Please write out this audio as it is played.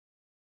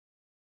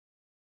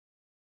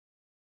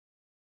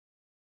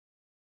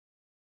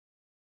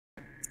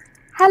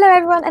Hello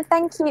everyone, and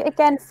thank you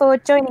again for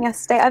joining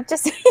us today. I've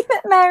just seen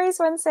that Mary's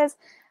one says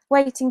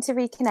waiting to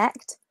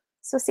reconnect,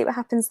 so we'll see what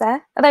happens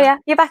there. Although yeah,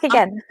 you're back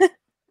again.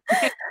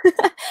 You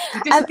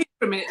disappeared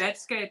for a minute there, it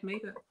scared me.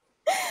 But...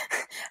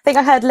 I think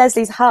I heard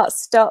Leslie's heart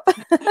stop.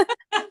 That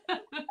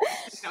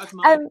was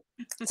mine.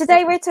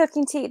 Today we're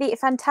talking to the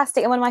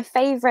fantastic and one of my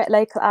favourite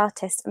local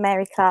artists,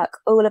 Mary Clarke,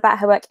 all about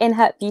her work in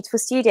her beautiful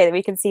studio that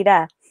we can see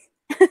there.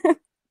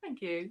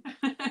 Thank you.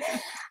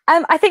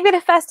 I think we're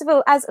going to first of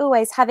all, as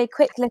always, have a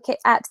quick look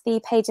at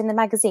the page in the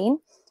magazine,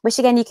 which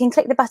again, you can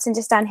click the button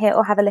just down here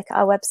or have a look at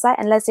our website,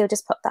 and Leslie will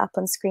just pop that up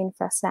on screen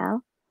for us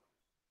now.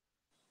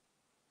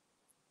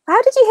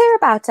 How did you hear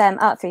about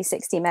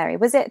ART360, Mary?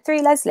 Was it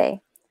through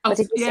Leslie? Oh,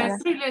 yeah,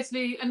 through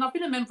Leslie, and I've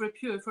been a member of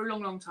Pure for a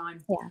long, long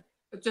time.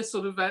 Yeah. Just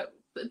sort of a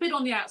bit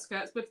on the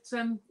outskirts, but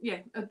yeah,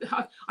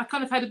 I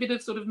kind of had a bit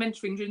of sort of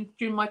mentoring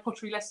during my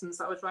pottery lessons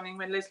that I was running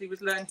when Leslie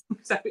was learning.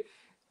 So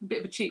a bit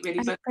of a cheat,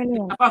 really. But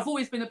I've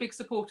always been a big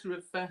supporter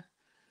of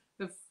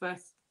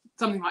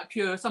something like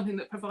Pure, something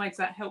that provides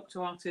that help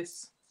to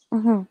artists,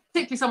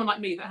 particularly someone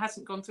like me that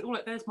hasn't gone through. Oh,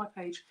 there's my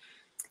page.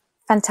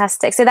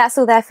 Fantastic. So that's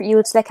all there for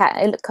you to look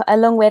at,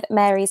 along with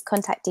Mary's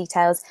contact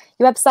details,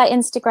 your website,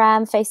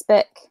 Instagram,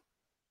 Facebook.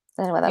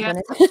 I don't know what that one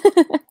is.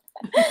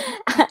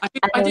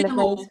 I did them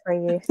all for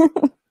you.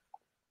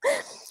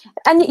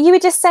 And you were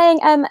just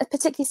saying,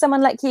 particularly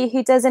someone like you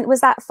who doesn't,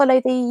 was that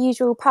follow the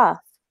usual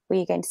path, were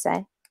you going to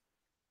say?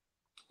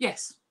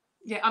 Yes.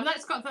 Yeah. I mean,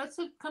 that's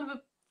a kind of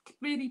a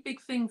really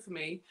big thing for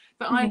me.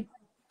 But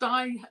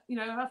you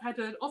know, I've had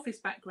an office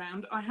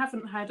background. I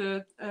haven't had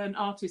an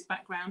artist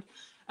background.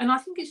 And I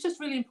think it's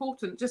just really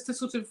important just to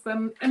sort of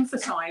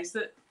emphasise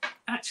that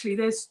actually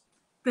there's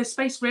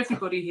space for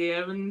everybody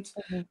here, and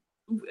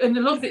a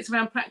lot of it's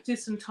around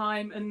practice and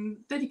time and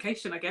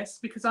dedication, I guess,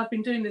 because I've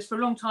been doing this for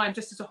a long time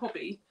just as a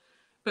hobby,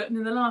 but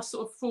in the last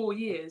sort of 4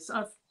 years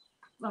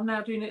I'm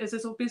now doing it as a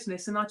sort of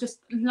business, and I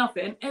just love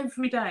it. And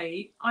every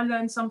day I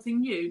learn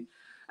something new.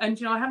 And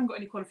you know, I haven't got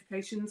any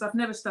qualifications. I've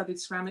never studied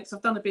ceramics.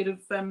 I've done a bit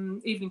of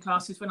evening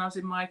classes when I was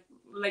in my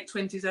late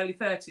 20s, early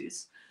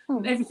 30s.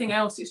 And everything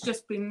else, it's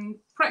just been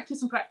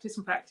practice and practice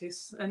and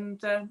practice. And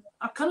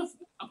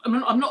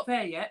I'm not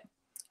there yet,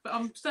 but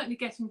I'm certainly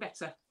getting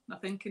better, I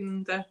think.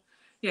 And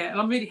yeah,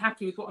 I'm really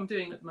happy with what I'm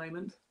doing at the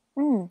moment.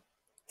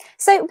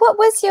 So what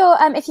was your,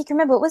 if you can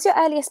remember, what was your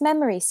earliest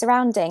memory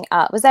surrounding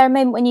art? Was there a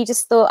moment when you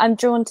just thought, I'm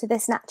drawn to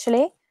this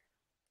naturally?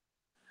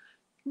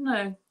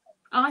 No,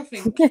 I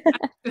think,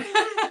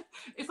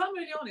 if I'm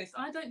really honest,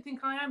 I don't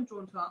think I am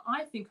drawn to art.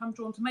 I think I'm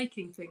drawn to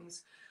making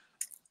things.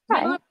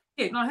 Right.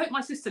 And I hope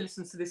my sister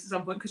listens to this at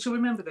some point because she'll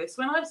remember this.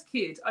 When I was a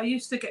kid, I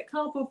used to get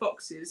cardboard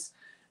boxes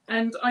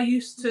and I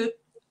used to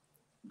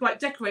like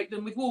decorate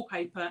them with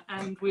wallpaper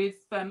and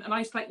with and I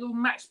used to make little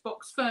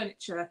matchbox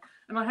furniture,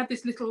 and I had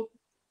this little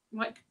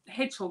like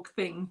hedgehog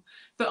thing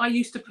that I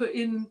used to put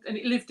in, and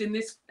it lived in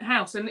this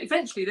house, and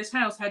eventually this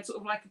house had sort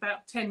of like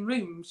about 10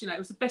 rooms. You know, it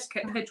was the best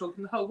kept hedgehog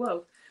in the whole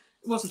world.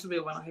 It wasn't a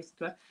real one, I hasten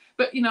to add.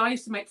 But you know, I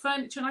used to make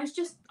furniture, and I used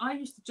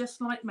to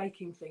just like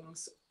making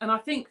things. And I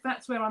think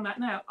that's where I'm at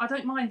now. I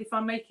don't mind if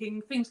I'm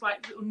making things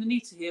like little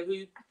Nanita here,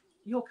 who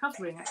you're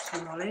covering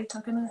actually, Mollie.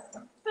 I'm gonna,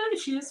 there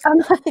she is.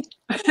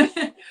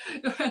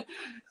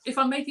 If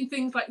I'm making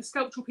things like the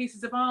sculptural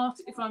pieces of art,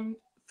 if I'm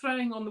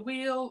throwing on the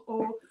wheel,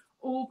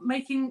 or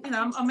making, you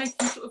know, I'm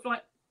making sort of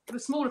like the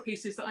smaller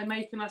pieces that I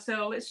make and I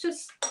sell. It's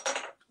just,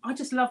 I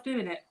just love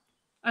doing it,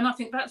 and I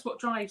think that's what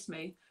drives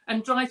me.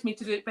 And drives me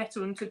to do it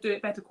better and to do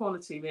it better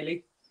quality,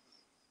 really.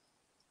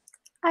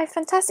 Oh,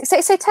 fantastic!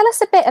 So tell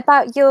us a bit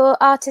about your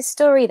artist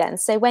story then.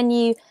 So when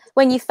you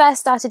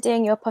first started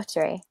doing your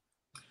pottery.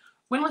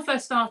 When I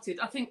first started,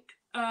 I think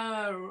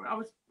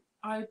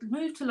I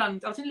moved to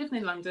London. I was living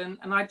in London,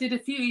 and I did a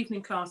few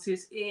evening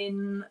classes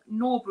in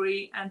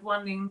Norbury and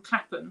one in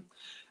Clapham,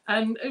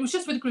 and it was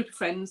just with a group of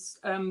friends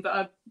that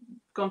I'd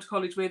gone to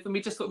college with, and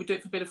we just thought we'd do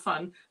it for a bit of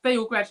fun. They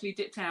all gradually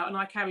dipped out, and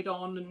I carried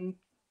on, and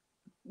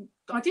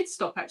I did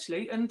stop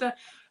actually, and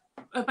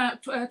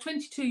about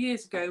 22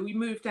 years ago we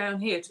moved down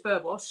here to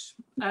Burwash,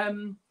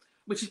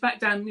 which is back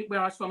down where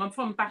I was from. I'm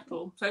from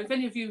Battle, so if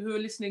any of you who are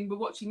listening were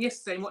watching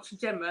yesterday and watching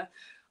Gemma,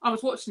 I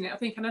was watching it, I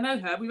think, and I know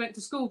her. We went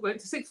to school, we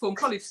went to sixth form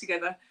college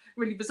together,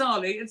 really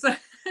bizarrely. It's a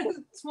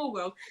small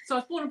world. So I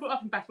was born and brought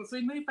up in Battle, so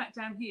we moved back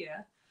down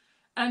here.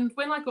 And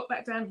when I got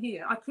back down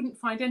here, I couldn't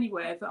find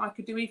anywhere that I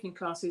could do evening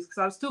classes because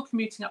I was still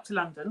commuting up to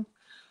London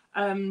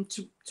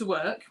to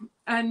work,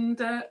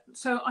 and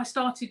so I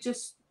started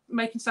just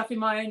making stuff in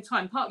my own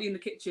time, partly in the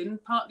kitchen,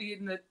 partly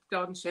in the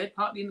garden shed,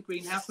 partly in the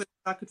greenhouse where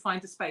I could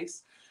find a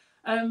space,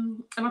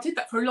 and I did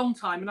that for a long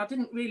time, and I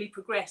didn't really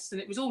progress,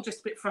 and it was all just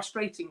a bit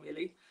frustrating,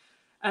 really.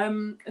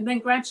 And then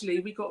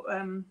gradually we got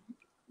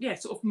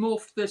sort of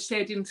morphed the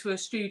shed into a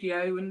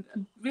studio, and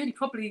really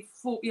probably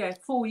 4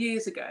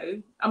 years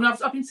ago. I mean,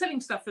 I've been selling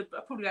stuff for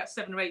probably about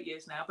 7 or 8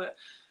 years now, but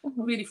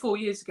really 4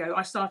 years ago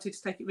I started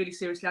to take it really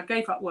seriously. I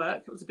gave up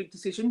work. It was a big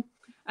decision,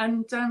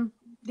 and kind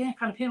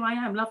of here I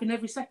am, loving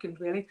every second,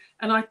 really.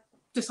 And I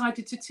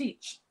decided to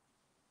teach.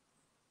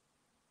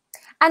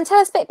 And tell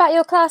us a bit about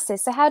your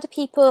classes. So how do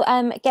people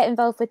get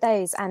involved with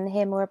those and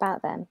hear more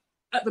about them?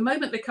 At the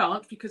moment, they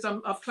can't because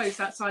I've closed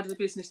that side of the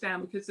business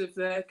down because of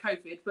the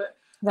COVID. But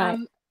Right.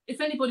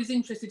 if anybody's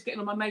interested to get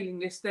on my mailing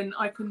list, then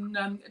I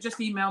can just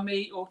email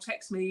me or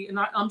text me, and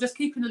I'm just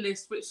keeping a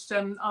list, which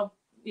I'll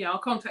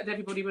contact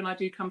everybody when I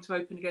do come to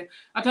open again.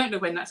 I don't know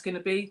when that's going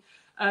to be.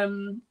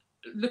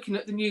 Looking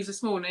at the news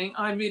this morning,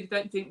 I really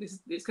don't think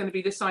it's going to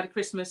be this side of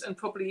Christmas, and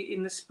probably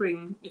in the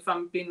spring, if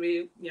I'm being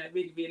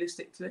really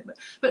realistic to it.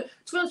 But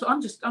to be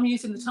honest, I'm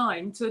using the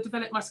time to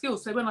develop my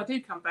skills, so when I do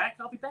come back,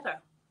 I'll be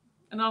better,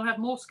 and I'll have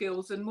more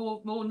skills and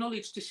more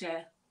knowledge to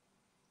share.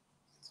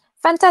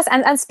 Fantastic.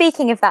 And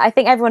speaking of that, I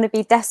think everyone would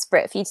be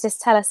desperate for you to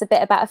just tell us a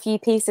bit about a few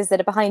pieces that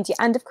are behind you,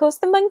 and of course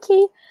the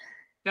monkey.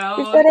 We've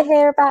got to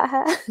hear about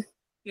her.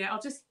 Yeah,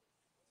 I'll just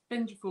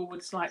bend you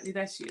forward slightly.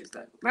 There she is.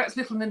 That's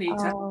little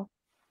Nanita. Oh.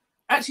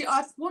 Actually,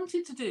 I've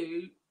wanted to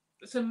do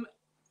some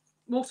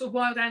more sort of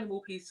wild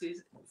animal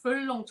pieces for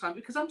a long time,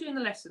 because I'm doing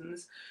the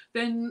lessons,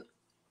 then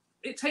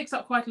it takes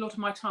up quite a lot of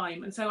my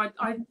time. And so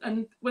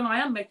and when I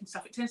am making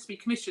stuff, it tends to be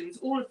commissions.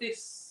 All of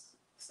this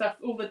stuff,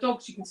 all the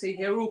dogs you can see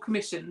here are all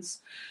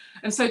commissions.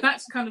 And so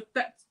that's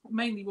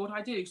mainly what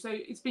I do. So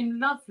it's been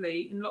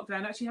lovely in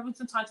lockdown actually having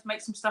some time to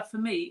make some stuff for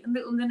me. And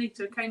little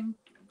Nanita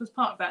was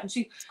part of that. And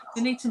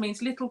Nanita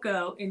means little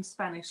girl in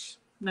Spanish.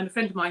 And then a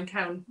friend of mine,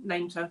 Karen,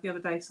 named her the other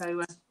day,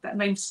 so that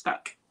name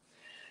stuck.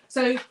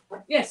 So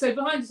yeah, so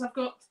behind us I've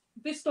got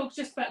this dog's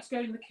just about to go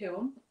in the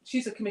kiln.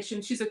 She's a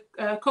commission. She's a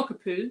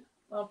cockapoo.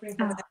 I'll bring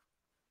her. Oh.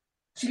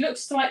 She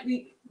looks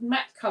slightly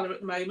matte colour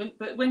at the moment,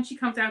 but when she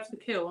comes out of the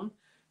kiln,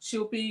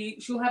 she'll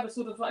have a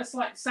sort of like a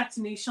slight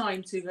satiny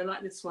shine to her,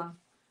 like this one.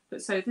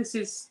 But so this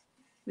is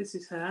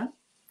her.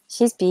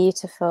 She's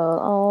beautiful.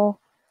 Oh.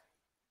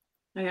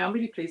 Yeah, I'm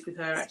really pleased with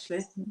her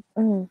actually.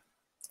 Mm.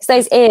 It's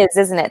those ears,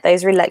 isn't it?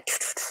 Those really like.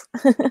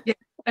 Yeah,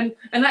 and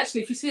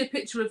actually, if you see a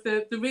picture of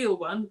the real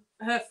one,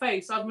 her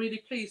face, I'm really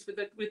pleased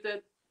with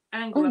the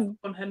angle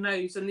on her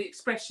nose and the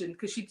expression,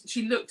 because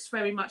she looks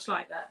very much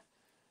like that,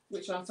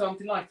 which I'm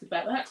delighted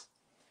about that.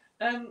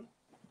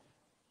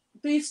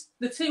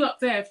 The two up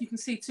there, if you can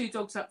see two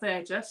dogs up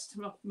there,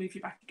 I'll move you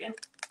back again.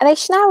 Are they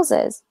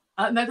schnauzers?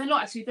 No, they're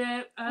not actually.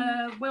 They're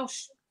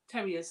Welsh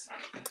terriers.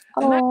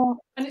 Oh.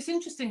 And it's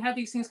interesting how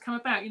these things come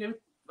about. You know,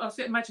 I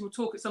imagine we'll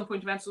talk at some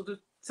point around sort of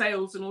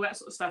sales and all that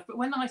sort of stuff. But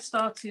when I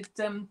started,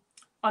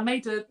 I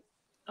made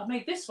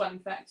this one, in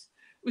fact,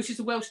 which is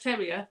a Welsh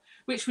Terrier,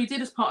 which we did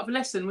as part of a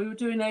lesson. We were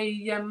doing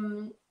a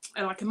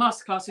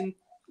masterclass in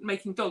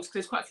making dogs, because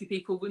there's quite a few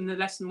people in the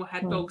lesson who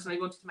had dogs and they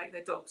wanted to make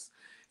their dogs.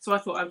 So I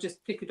thought I would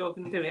just pick a dog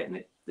and do it. And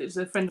it was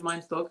a friend of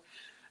mine's dog.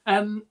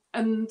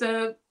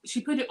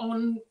 She put it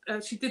on,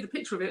 she did a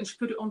picture of it and she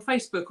put it on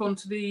Facebook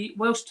onto the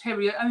Welsh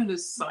Terrier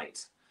owners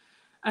site.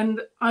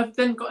 And I've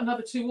then got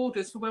another 2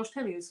 orders for Welsh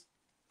Terriers.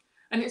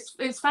 And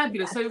it's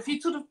fabulous. So if you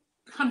sort of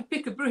kind of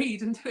pick a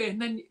breed and do it,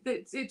 and then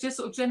it just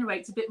sort of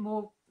generates a bit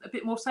more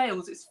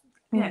sales. It's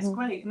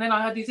great. And then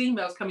I had these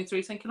emails coming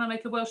through saying, "Can I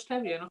make a Welsh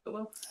Terrier?" And I thought,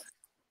 well,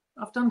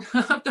 I've done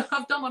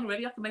one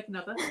already. I can make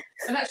another.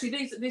 And actually,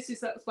 that's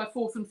my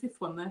 4th and 5th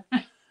one there.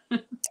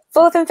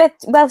 4th and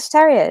 5th Welsh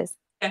Terriers.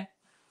 Yeah,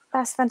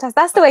 that's fantastic.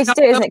 That's the way to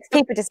do it, isn't it? 'Cause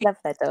people just love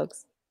their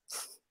dogs.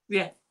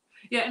 Yeah.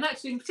 Yeah, and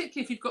actually,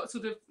 particularly if you've got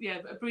sort of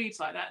a breeds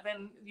like that,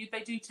 then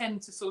they do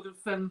tend to sort of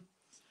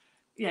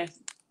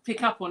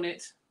pick up on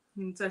it.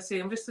 And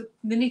see,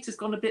 Nanita's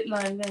gone a bit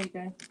low. There you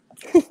go.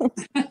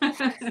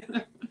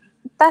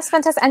 That's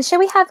fantastic. And shall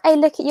we have a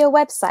look at your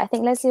website? I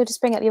think Leslie will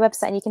just bring up your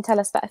website and you can tell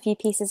us about a few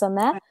pieces on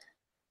there.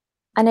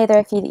 I know there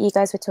are a few that you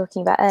guys were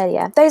talking about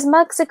earlier. Those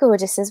mugs are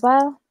gorgeous as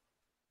well.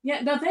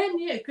 Yeah, now then,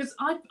 because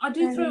I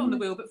do throw on the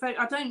wheel, but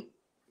I don't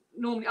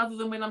normally, other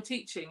than when I'm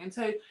teaching. And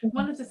so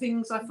one of the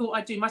things I thought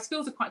I'd do, my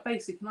skills are quite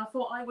basic, and I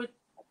thought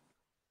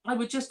I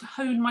would just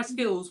hone my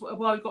skills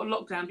while we got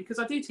lockdown, because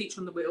I do teach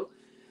on the wheel,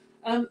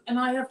 and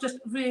I have just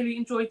really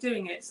enjoyed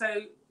doing it. So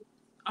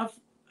I've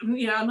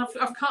used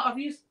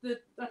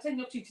I take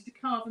the opportunity to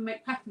carve and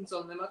make patterns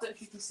on them. I don't know if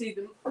you can see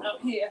them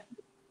out here.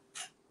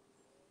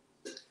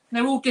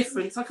 They're all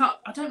different. So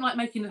I don't like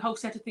making a whole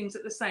set of things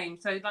at the same.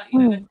 So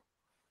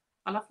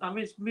I'm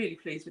really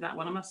pleased with that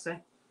one, I must say.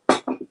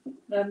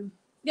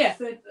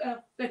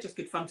 They're just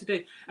good fun to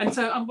do. And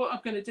so what I'm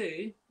going to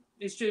do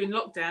is, during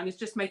lockdown, is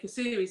just make a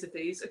series of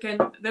these. Again,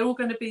 they're all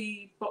going to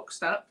be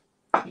boxed up,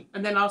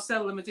 and then I'll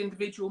sell them as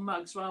individual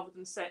mugs rather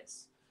than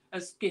sets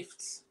as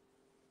gifts.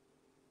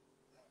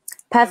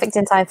 Perfect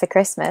in time for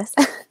Christmas.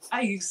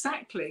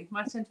 Exactly.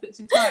 My sentiments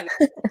entirely.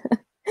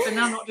 So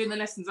now I'm not doing the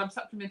lessons, I'm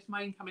supplementing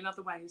my income in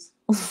other ways.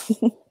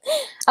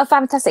 Oh,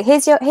 fantastic.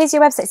 Here's your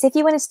website. So if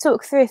you wanted to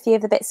talk through a few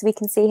of the bits we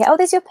can see here. Oh,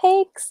 there's your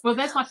pigs. Well,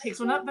 there's my pigs.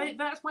 Well,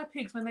 that's my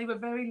pigs when they were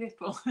very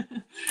little.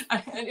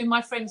 In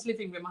my friend's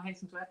living room, I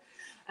hasten to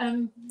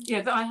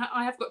add.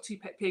 I have got 2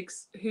 pet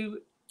pigs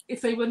who, if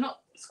they were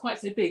not quite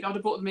so big, I'd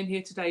have brought them in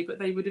here today, but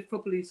they would have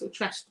probably sort of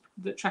trashed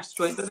the trash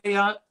joint. But they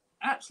are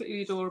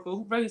absolutely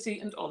adorable, Rosie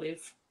and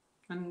Olive.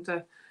 And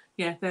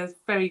they're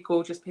very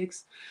gorgeous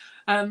pigs.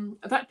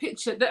 That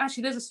picture,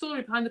 actually, there's a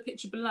story behind the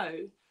picture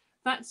below.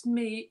 that's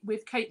me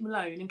with Kate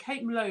Malone, and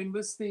Kate Malone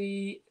was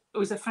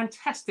a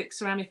fantastic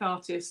ceramic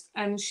artist,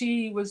 and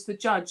she was the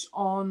judge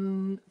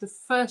on the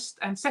first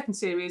and second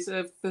series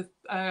of the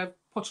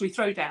pottery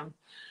throwdown.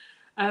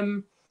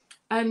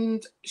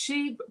 And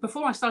she,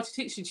 before I started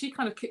teaching, she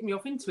kind of kicked me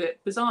off into it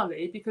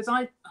bizarrely, because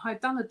I had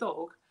done a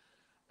dog,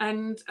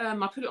 and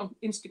I put it on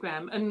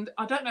Instagram, and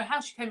I don't know how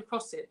she came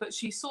across it, but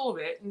she saw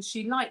it and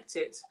she liked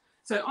it.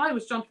 So I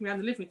was jumping around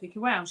the living room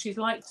thinking, wow, she's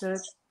liked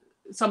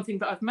something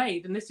that I've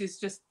made, and this was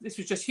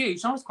just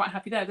huge. I was quite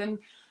happy there. Then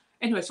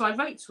anyway, so I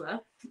wrote to her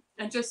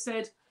and just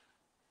said,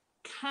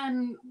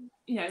 can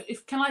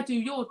I do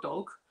your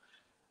dog?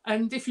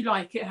 And if you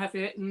like it, have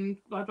it, and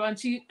blah blah.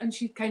 And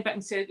she came back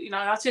and said,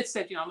 I just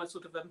said, I'm a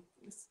sort of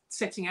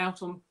setting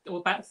out on, or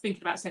about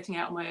thinking about setting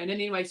out on my own.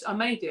 Anyway, so I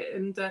made it,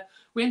 and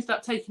we ended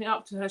up taking it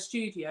up to her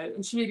studio,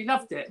 and she really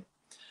loved it.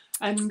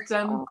 And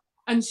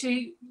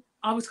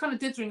I was kind of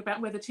dithering about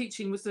whether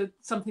teaching was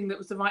something that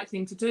was the right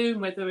thing to do,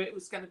 and whether it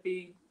was going to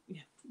be,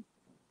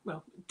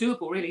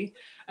 doable really.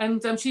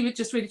 And she would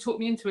just really talk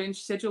me into it, and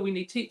she said, we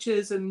need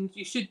teachers, and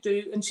you should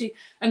do.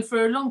 And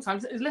for a long time,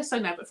 less so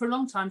now, but for a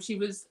long time, she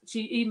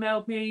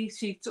emailed me,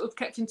 she sort of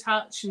kept in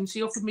touch, and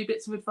she offered me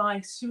bits of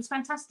advice. She was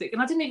fantastic,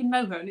 and I didn't even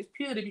know her, and it's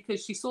purely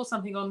because she saw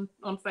something on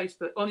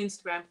Facebook, on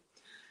Instagram.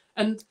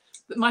 And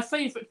my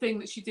favourite thing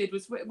that she did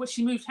was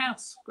she moved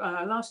house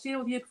last year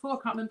or the year before,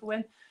 I can't remember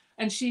when.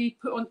 And she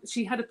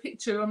had a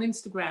picture on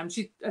Instagram.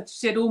 She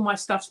said, all my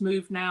stuff's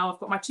moved now. I've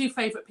got my 2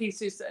 favourite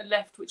pieces that are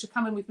left, which are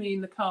coming with me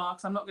in the car,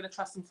 because I'm not going to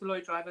trust them to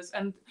lorry drivers.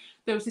 And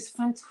there was this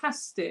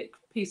fantastic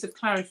piece of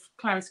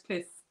Clarice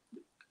Cliff,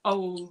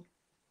 old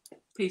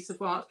piece of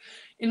art,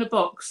 in a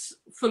box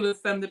full of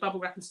the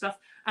bubble wrap and stuff,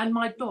 and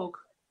my dog.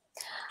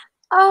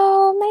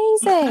 Oh,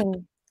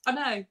 amazing. I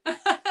know.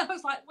 I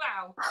was like,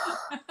 wow.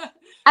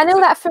 And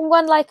all that from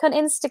one like on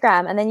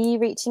Instagram, and then you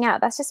reaching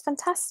out. That's just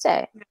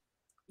fantastic.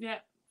 Yeah.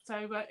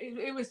 So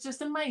it was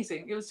just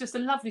amazing. It was just a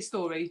lovely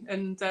story,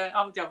 and I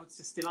was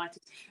just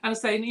delighted. And I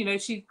was saying,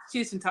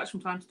 she's in touch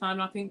from time to time,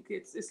 and I think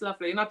it's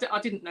lovely. And I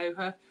didn't know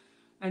her,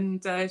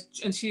 and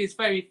she is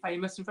very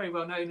famous and very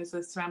well known as a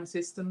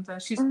ceramicist, and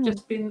she's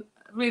just been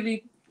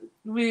really,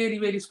 really,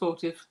 really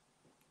supportive.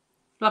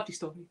 Lovely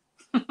story.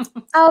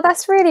 Oh,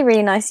 that's really,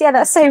 really nice. Yeah,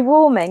 that's so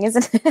warming,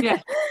 isn't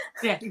it?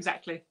 Yeah,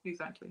 exactly.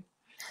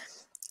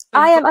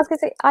 I was going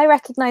to say, I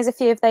recognise a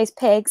few of those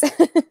pigs.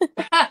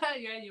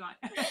 Yeah, you might.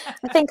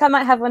 I think I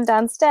might have one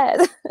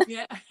downstairs.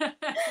 Yeah.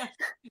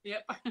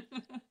 Yep.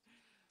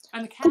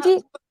 And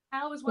the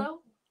cow as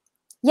well?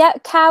 Yeah,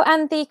 cow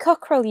and the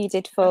cockerel you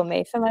did for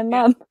me, for my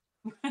mum.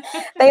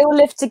 They all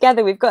live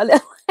together. We've got a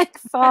little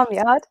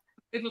farmyard.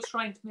 Little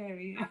shrine to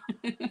Mary.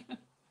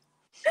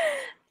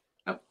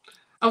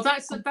 Oh,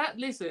 that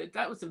lizard.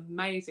 That was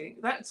amazing.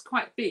 That's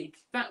quite big.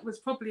 That was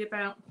probably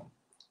about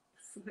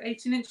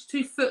 18 inches,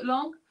 2 foot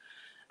long.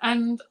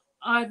 And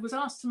I was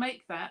asked to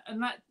make that,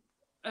 and that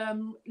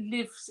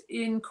lives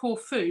in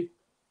Corfu.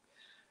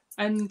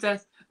 And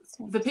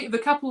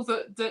the couple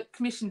that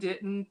commissioned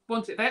it and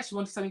wanted it, they actually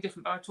wanted something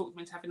different, but I talked them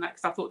into having that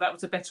because I thought that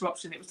was a better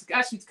option. It was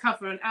actually to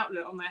cover an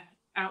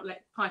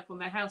outlet pipe on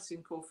their house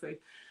in Corfu.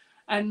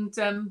 And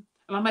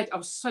I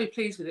was so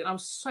pleased with it. I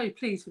was so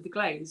pleased with the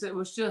glaze. It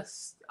was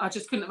I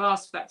just couldn't have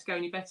asked for that to go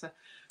any better.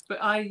 But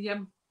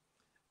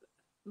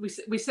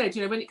we said,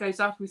 when it goes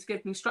up, we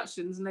gave them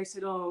instructions, and they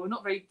said, oh,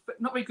 not very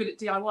good at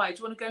DIY. Do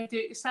you want to go and do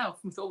it yourself?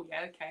 And we thought, oh,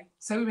 yeah, okay.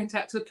 So we went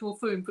out to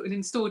Corfu and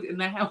installed it in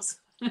their house.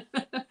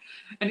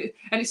 and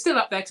it's still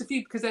up there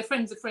because they're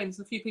friends of friends,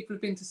 and a few people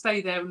have been to stay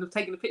there and have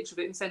taken a picture of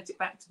it and sent it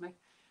back to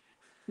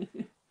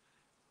me.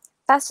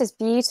 That's just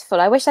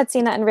beautiful. I wish I'd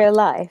seen that in real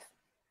life.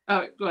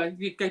 Oh, well,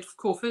 you go to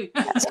Corfu.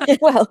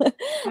 Well,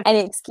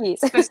 any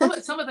excuse.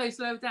 Some of those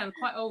lower down are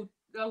quite old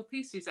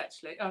pieces,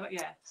 actually. Oh,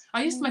 yeah.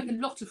 I used to make a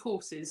lot of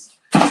horses.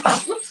 Hang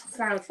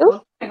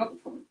on.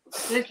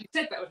 You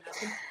said that would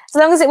happen. As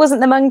long as it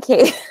wasn't the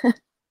monkey.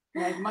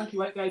 No, the monkey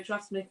won't go,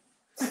 trust me.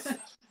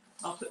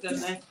 I'll put them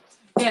there.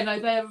 Yeah, no,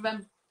 they're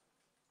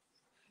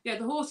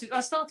the horses.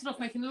 I started off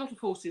making a lot of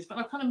horses, but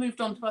I've kind of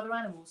moved on to other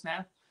animals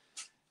now.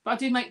 But I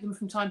do make them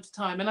from time to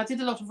time, and I did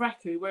a lot of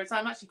raku, whereas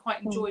I'm actually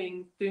quite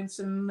enjoying doing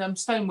some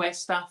stoneware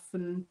stuff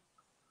and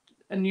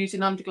using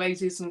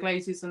underglazes and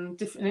glazes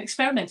and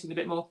experimenting a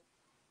bit more.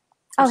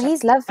 Oh,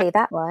 he's lovely,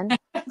 that one.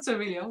 That's a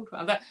really old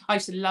one. I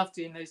used to love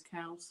doing those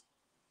cows.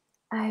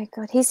 Oh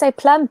God, he's so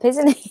plump,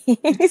 isn't he?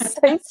 He's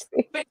so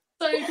sweet. But it's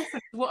so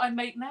different to what I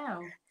make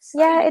now.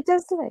 Yeah, it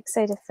does look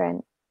so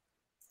different.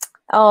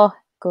 Oh,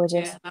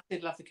 gorgeous. Yeah, I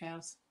did love the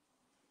cows.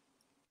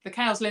 The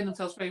cows lend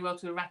themselves very well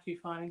to a raku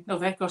firing. Oh,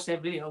 they're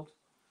really old.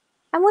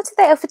 And what are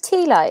they? Oh, for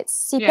tea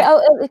lights. So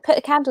you put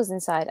the candles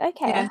inside.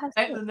 Okay. Yeah,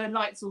 and the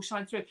lights all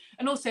shine through.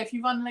 And also, if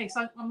you run lace,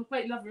 I'm a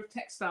great lover of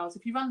textiles.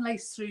 If you run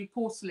lace through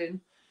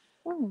porcelain,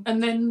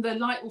 and then the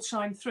light will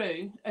shine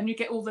through, and you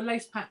get all the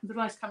lace pattern, the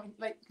light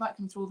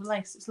coming through all the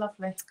lace. It's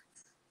lovely.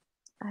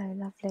 Oh,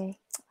 lovely.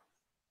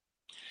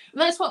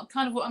 And that's what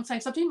I'm saying.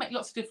 So I do make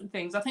lots of different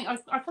things. I think I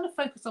kind of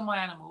focus on my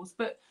animals,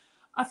 but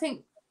I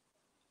think,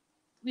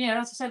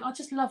 as I said, I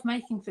just love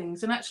making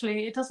things, and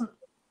actually, it doesn't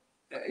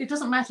it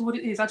doesn't matter what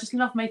it is. I just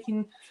love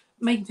making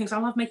things. I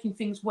love making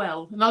things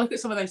well. And I look at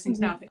some of those things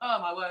now and think, oh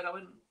my word, I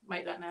wouldn't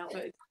make that now.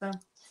 But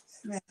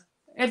yeah.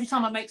 Every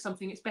time I make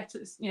something, it's better.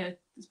 It's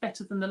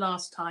better than the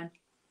last time.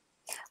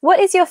 What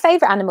is your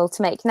favourite animal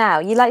to make now?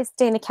 You like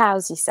doing the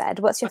cows, you said.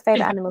 What's your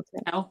favourite animal to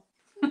make? Now.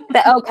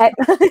 Okay,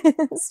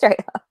 straight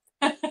up.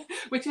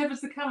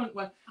 Whichever's the current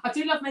one. I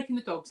do love making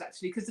the dogs,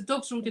 actually, because the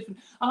dogs are all different.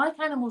 I like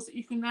animals that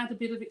you can add a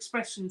bit of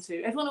expression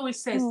to. Everyone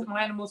always says that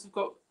my animals have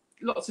got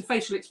lots of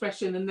facial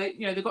expression and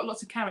they've got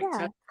lots of character.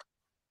 Yeah.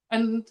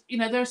 And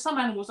there are some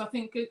animals I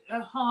think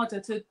are harder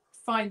to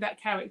find that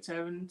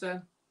character. And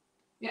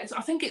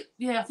I think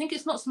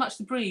it's not so much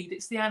the breed,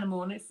 it's the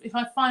animal. And if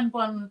I find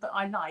one that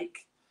I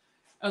like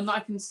and that I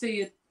can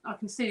see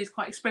is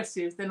quite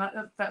expressive, then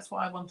that's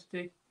what I want to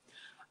do.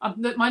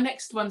 My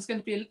next one's going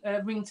to be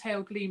a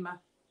ring-tailed lemur.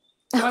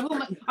 So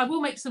I will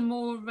make some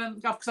more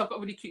because I've got a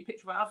really cute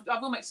picture of her. I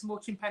will make some more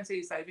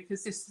chimpanzees though,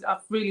 because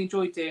I've really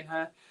enjoyed doing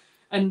her,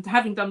 and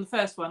having done the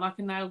first one, I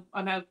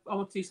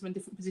want to do some in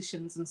different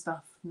positions and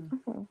stuff.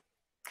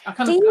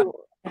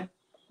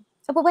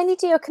 But when you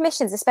do your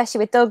commissions, especially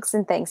with dogs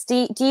and things,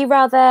 do you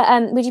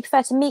rather would you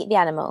prefer to meet the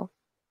animal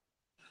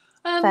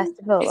first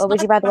of all, or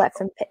would you rather work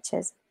from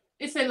pictures?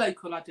 If they're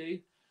local, I do.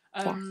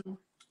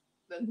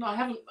 No, I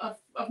haven't.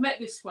 I've met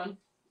this one,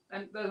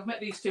 and I've met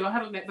these two. I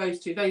haven't met those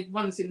two.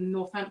 One's in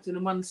Northampton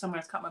and one's somewhere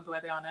else. I can't remember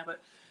where they are now, but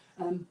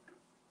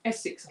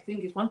Essex, I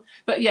think, is one.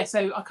 But yeah,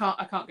 so I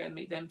can't go and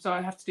meet them. So I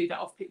have to do that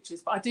off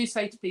pictures. But I do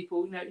say to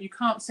people, you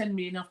can't send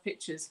me enough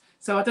pictures.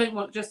 So I don't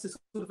want just a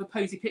sort of a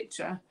posy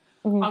picture.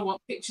 I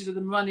want pictures of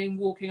them running,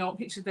 walking. I want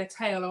pictures of their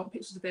tail. I want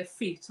pictures of their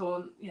feet,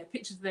 or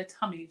pictures of their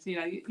tummies.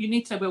 You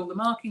need to know where all the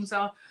markings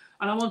are,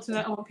 and I want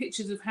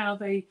pictures of how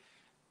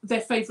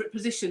their favourite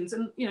positions.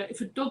 And if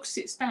a dog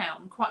sits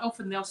down, quite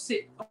often they'll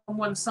sit on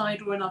one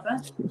side or another.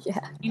 Yeah.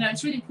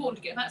 It's really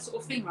important to get that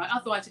sort of thing right,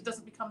 otherwise it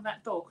doesn't become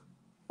that dog.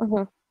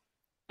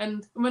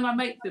 And when I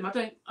make them, I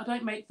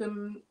don't make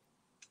them,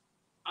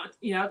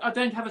 I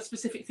don't have a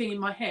specific thing in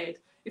my head.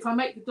 If I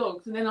make the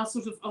dogs, and then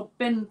I'll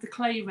bend the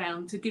clay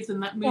round to give them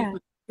that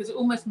movement, because it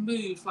almost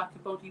moves like a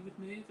body would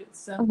move.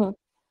 It's and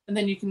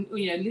then you can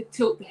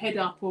tilt the head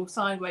up or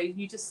sideways.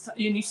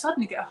 You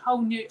suddenly get a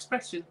whole new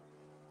expression.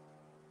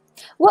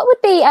 What would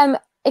be,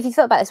 if you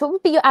thought about this, what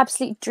would be your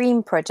absolute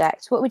dream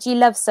project? What would you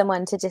love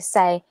someone to just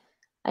say,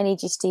 I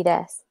need you to do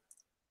this?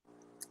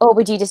 Or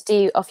would you just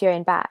do off your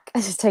own back?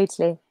 Just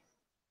totally.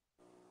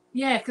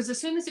 Yeah, because as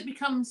soon as it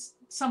becomes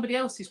somebody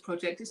else's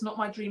project, it's not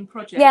my dream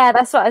project. Yeah,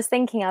 that's what I was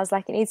thinking. I was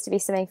like, it needs to be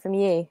something from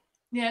you.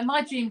 Yeah,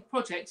 my dream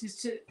project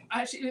isn't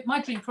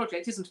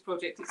a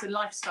project, it's a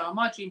lifestyle.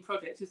 My dream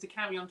project is to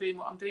carry on doing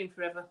what I'm doing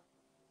forever.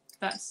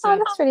 That's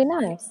really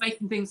nice.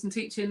 Making things and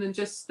teaching and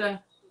just,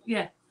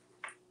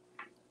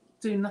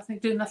 doing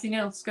nothing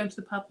else, going to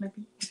the pub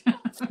maybe.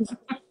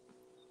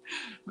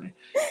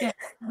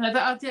 I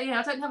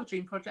don't have a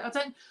dream project.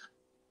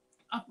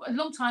 A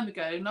long time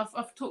ago, and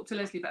I've talked to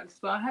Leslie about this,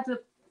 but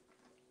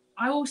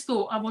I always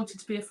thought I wanted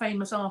to be a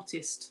famous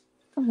artist.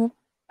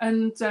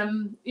 And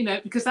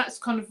because that's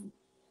kind of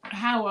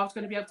how I was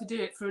going to be able to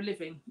do it for a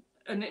living.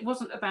 And it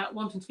wasn't about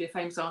wanting to be a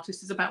famous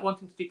artist, it's about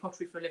wanting to do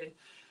pottery for a living.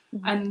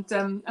 And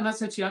I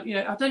said to you,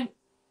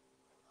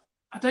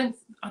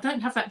 I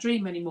don't have that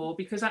dream anymore,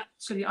 because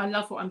actually I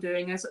love what I'm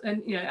doing.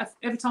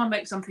 Every time I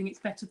make something, it's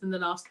better than the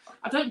last.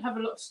 I don't have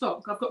a lot of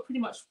stock. I've got pretty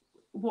much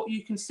what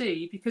you can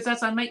see, because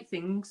as I make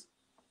things,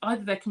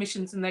 either they're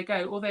commissions and they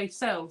go, or they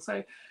sell.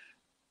 So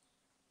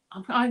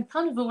I'm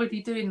kind of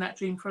already doing that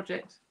dream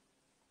project.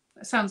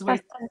 That sounds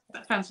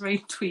very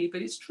twee,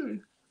 but it's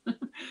true. No,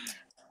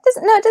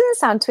 it doesn't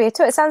sound twee at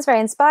all. It sounds very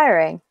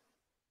inspiring.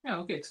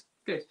 Oh, good.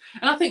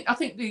 And I think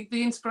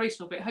the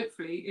inspirational bit,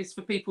 hopefully, is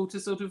for people to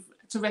sort of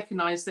to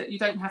recognise that you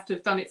don't have to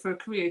have done it for a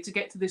career to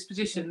get to this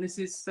position. This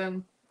is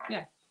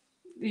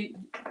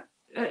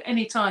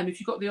any time, if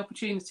you've got the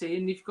opportunity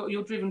and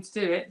you're driven to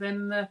do it,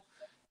 then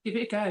give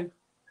it a go.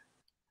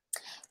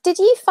 Did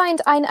you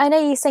find, I know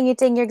you're saying you're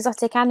doing your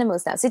exotic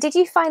animals now, so did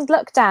you find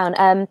lockdown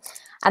and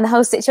the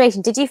whole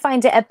situation, did you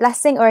find it a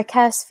blessing or a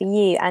curse for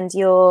you and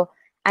your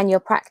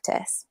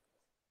practice?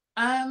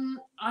 I'm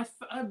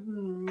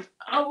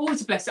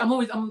always a blessing.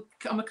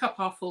 I'm a cup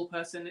half full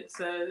person. It's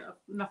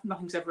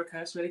nothing's ever a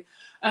curse, really.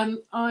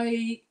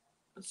 I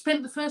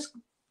spent the first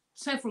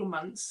several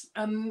months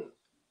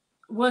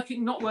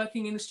not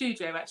working in the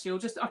studio, actually, or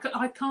just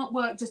I can't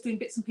work just doing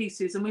bits and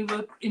pieces. And we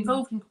were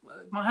involved in,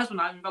 my husband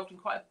and I were involved in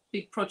quite a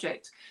big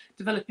project,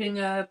 developing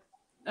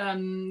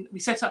we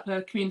set up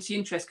a community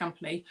interest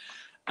company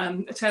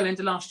at tail end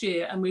of last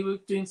year, and we were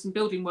doing some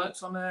building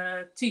works on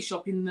a tea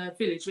shop in the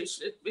village,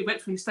 which we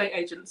went through estate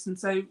agents, and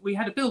so we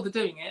had a builder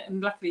doing it,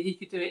 and luckily he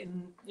could do it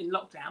in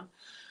lockdown,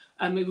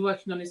 and we were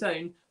working on his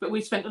own. But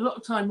we spent a lot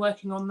of time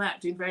working on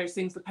that, doing various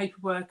things, the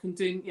paperwork and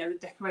doing the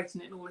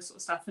decorating it and all this sort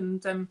of stuff.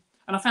 And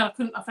I found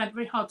it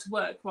very hard to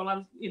work while I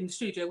was in the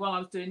studio while I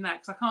was doing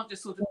that, because I can't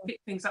just sort of pick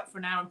things up for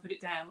an hour and put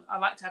it down. I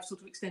like to have sort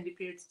of extended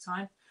periods of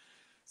time.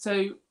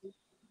 So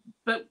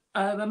but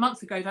a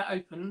month ago that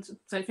opened.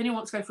 So if anyone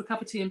wants to go for a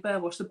cup of tea in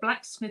Burwash, the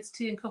Blacksmith's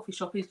Tea and Coffee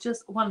Shop is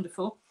just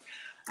wonderful.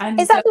 And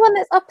Is that the one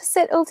that's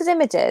opposite Altered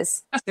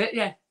Images? that's it,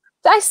 yeah.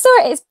 I saw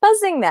it. It's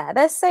buzzing there.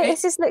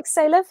 It just looks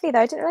so lovely,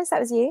 though. I didn't realise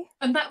that was you.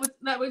 And that was.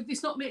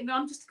 It's not me. No,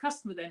 I'm just a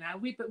customer there now.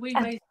 We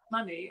raised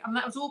money, and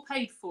that was all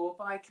paid for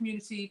by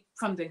community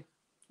funding,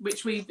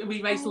 which we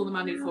raised all the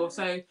money for.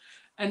 So,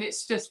 and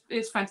it's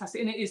fantastic,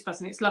 and it is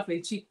buzzing. It's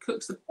lovely. She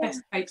cooks the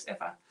best cakes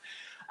ever.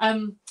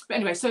 But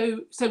anyway,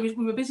 so we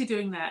were busy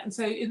doing that, and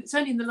so it's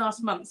only in the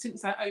last month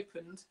since that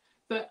opened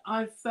that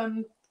I've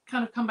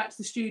kind of come back to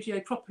the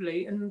studio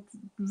properly and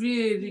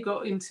really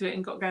got into it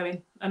and got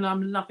going, and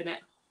I'm loving it.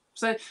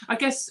 So I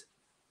guess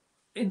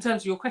in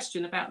terms of your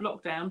question about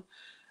lockdown,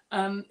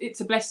 it's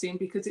a blessing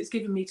because it's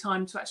given me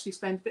time to actually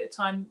spend a bit of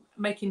time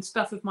making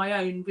stuff of my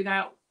own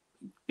without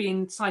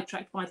being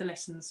sidetracked by the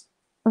lessons,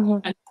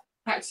 and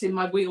practicing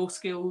my wheel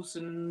skills,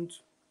 and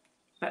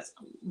that's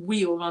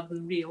wheel rather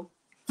than real.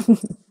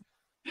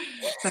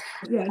 So,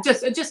 yeah,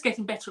 just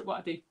getting better at what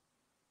I do.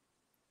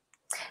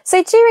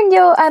 So during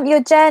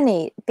your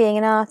journey being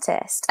an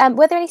artist,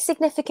 were there any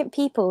significant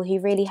people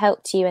who really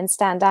helped you and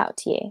stand out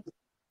to you?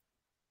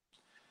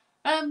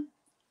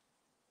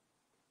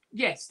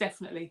 Yes,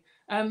 definitely.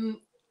 The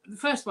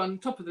first one,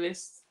 top of the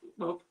list,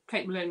 well,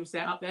 Kate Malone was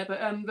there up there,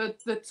 but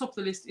the top of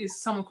the list is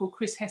someone called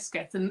Chris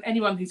Hesketh, and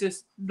anyone who's a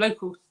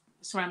local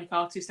ceramic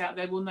artist out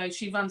there will know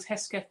she runs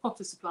Hesketh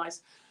Potter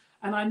Supplies.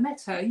 And I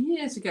met her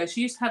years ago.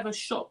 She used to have a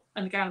shop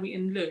and a gallery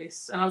in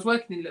Lewes, and I was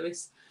working in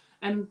Lewes,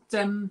 and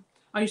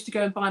I used to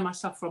go and buy my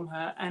stuff from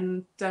her,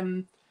 and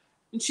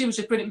she was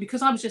just brilliant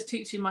because I was just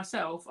teaching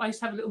myself. I used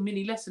to have a little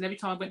mini lesson every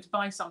time I went to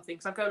buy something.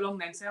 So I'd go along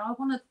there and say, I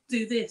want to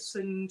do this.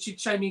 And she'd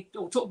show me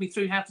or talk me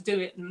through how to do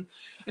it. And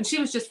she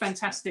was just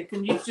fantastic.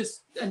 And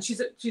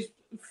she's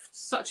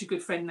such a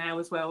good friend now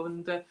as well.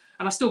 And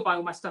I still buy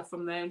all my stuff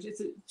from there. And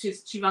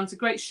she runs a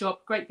great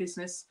shop, great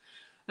business.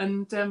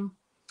 And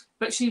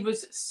but she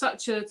was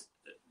such a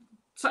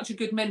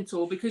good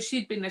mentor because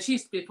she'd been there. She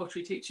used to be a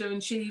pottery teacher,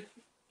 and she,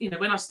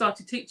 when I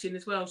started teaching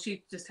as well,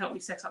 she just helped me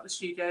set up the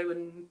studio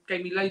and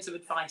gave me loads of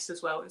advice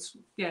as well.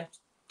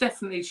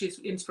 Definitely she's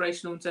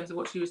inspirational in terms of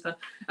what she was done.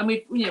 And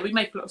we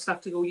make a lot of stuff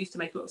together, or used to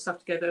make a lot of stuff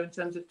together in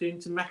terms of doing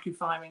some raku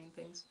firing and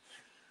things.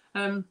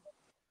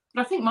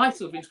 But I think my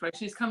sort of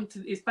inspiration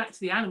is back to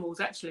the animals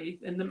actually,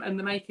 and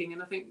the making.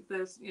 And I think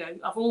there's,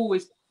 I've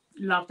always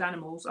loved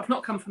animals. I've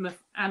not come from an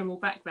animal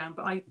background,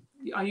 but I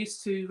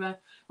used to,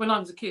 when I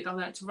was a kid, I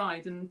learned to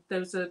ride, and there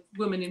was a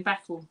woman in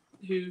Battle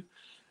who,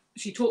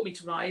 she taught me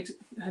to ride.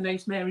 Her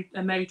name's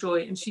Mary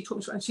Joy, and she taught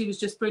me to ride, and she was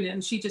just brilliant,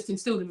 and she just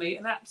instilled in me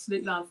an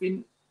absolute love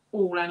in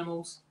all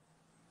animals,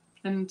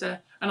 and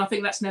I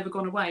think that's never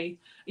gone away.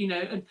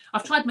 And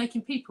I've tried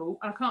making people,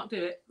 and I can't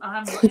do it. I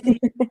haven't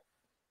got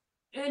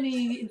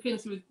any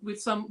infinity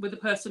with a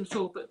person at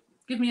all. But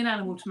give me an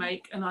animal to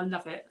make, and I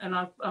love it, and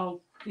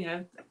I'll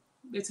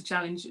it's a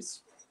challenge.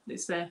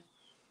 It's there,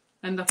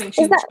 and I think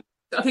she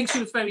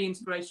was very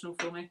inspirational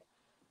for me.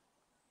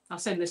 I'll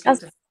send this link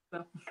to her as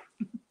well.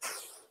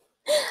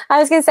 I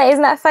was going to say,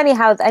 isn't that funny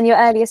how and your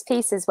earliest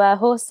pieces were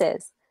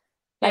horses,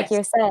 like you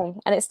were saying,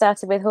 and it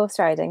started with horse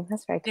riding.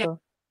 That's very cool.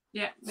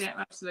 Yeah,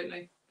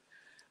 absolutely.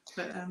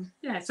 But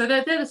so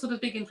they're the sort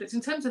of big influence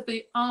in terms of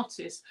the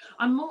artists.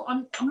 I'm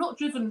not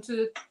driven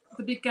to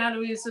the big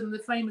galleries and the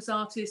famous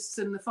artists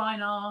and the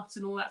fine art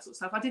and all that sort of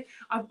stuff.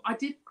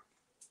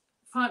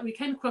 We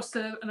came across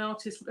an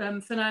artist,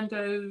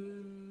 Fernando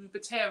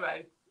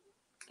Botero,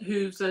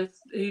 who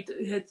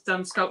had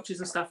done sculptures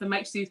and stuff and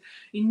makes these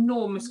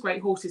enormous great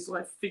horses,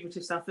 like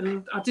figurative stuff,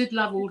 and I did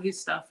love all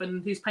his stuff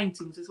and his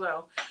paintings as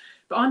well.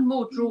 But I'm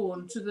more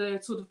drawn to the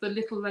sort of the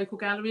little local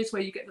galleries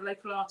where you get the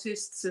local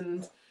artists,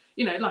 and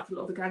like a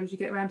lot of the galleries you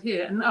get around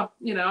here. And I'll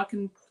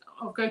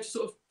go to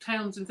sort of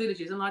towns and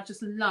villages, and I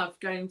just love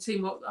going and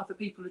seeing what other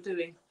people are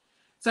doing.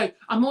 So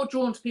I'm more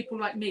drawn to people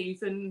like me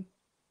than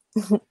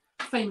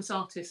famous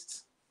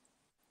artists.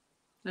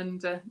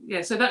 And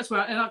so that's where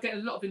I get a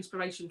lot of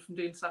inspiration from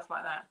doing stuff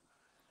like that,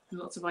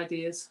 and lots of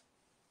ideas.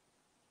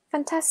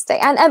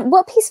 Fantastic. And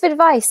what piece of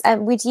advice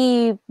would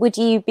you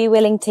be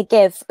willing to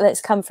give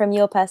that's come from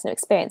your personal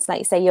experience? Like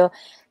you say,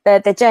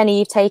 the journey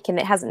you've taken,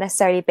 it hasn't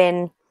necessarily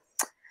been,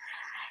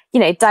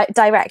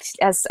 direct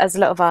as a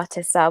lot of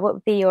artists are. What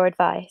would be your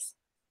advice?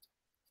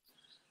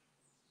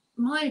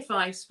 My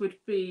advice would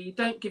be,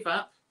 don't give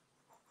up.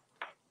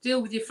 Deal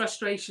with your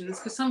frustrations,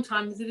 because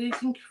sometimes it is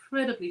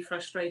incredibly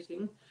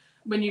frustrating.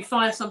 When you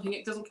fire something,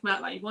 it doesn't come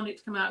out like you want it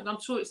to come out. And I'm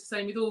sure it's the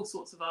same with all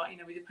sorts of art,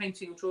 with your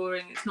painting or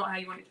drawing, it's not how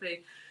you want it to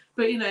be.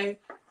 But,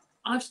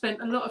 I've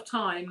spent a lot of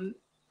time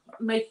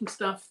making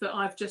stuff that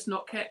I've just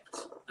not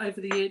kept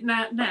over the years.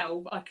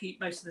 Now I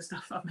keep most of the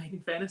stuff I've made, in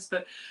fairness,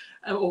 but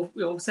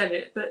or sell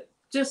it. But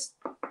just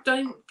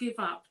don't give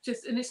up.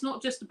 And it's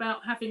not just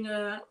about having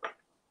a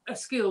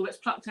skill that's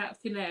plucked out of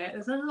thin air.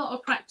 There's a lot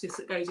of practice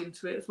that goes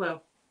into it as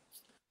well.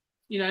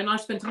 And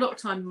I've spent a lot of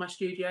time in my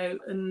studio,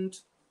 and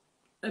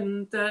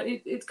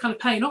it's kind of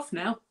paying off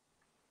now.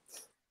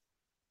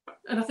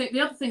 And I think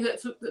the other thing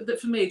that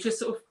for me just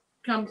sort of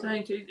comes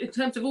down to, in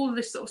terms of all of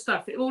this sort of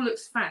stuff, it all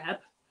looks fab,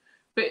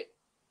 but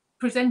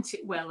present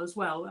it well as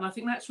well. And I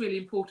think that's really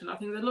important. I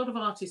think there's a lot of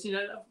artists, you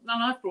know,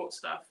 and I've brought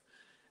stuff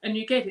and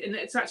you get it and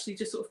it's actually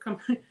just sort of come,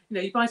 you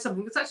know, you buy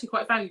something that's actually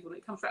quite valuable and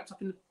it comes wrapped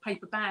up in a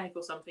paper bag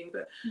or something.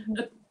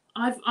 But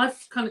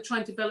I've kind of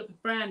tried to develop a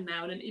brand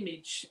now and an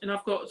image, and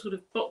I've got sort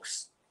of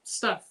box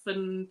stuff,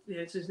 and you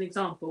know, this is an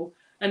example,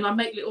 and I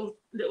make little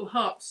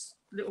hearts,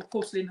 little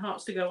porcelain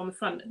hearts to go on the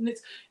front, and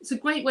it's a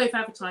great way of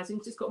advertising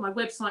because it's got my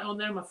website on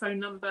there, my phone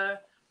number,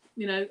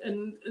 you know,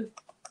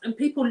 and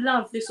people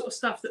love this sort of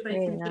stuff that they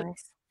Really can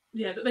nice.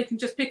 that they can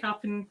just pick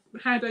up and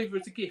hand over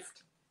as a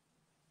gift.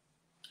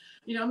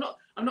 You know,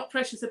 I'm not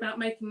precious about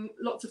making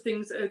lots of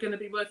things that are going to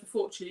be worth a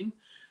fortune.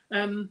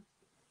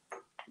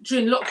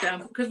 During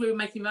lockdown, because we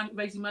were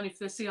raising money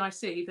for the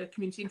CIC, the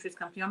Community Interest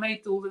Company, I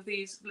made all of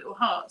these little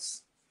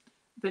hearts,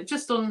 but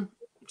just on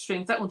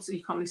strings. That one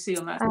you can't really see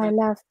on that. I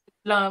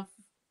love.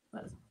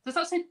 Does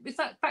that say? Is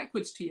that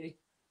backwards to you?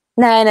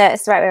 No,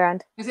 it's the right way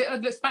around. Is it?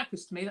 It looks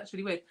backwards to me. That's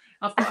really weird.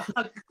 I've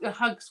got a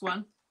hugs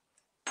one.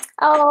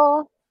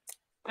 Oh.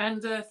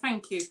 And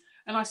thank you.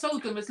 And I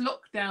sold them as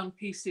lockdown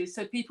pieces,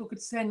 so people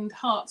could send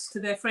hearts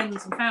to their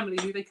friends and family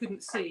who they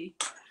couldn't see,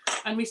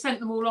 and we sent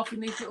them all off in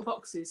these little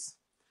boxes.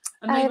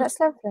 And that's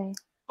lovely.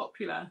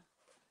 Popular,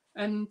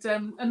 and they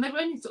were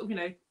only sort of, you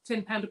know,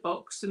 £10 a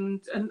box,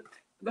 and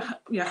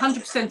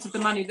 100% of the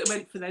money that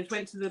went for those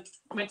went to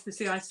the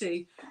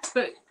CIC.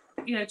 But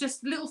you know,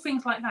 just little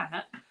things like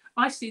that,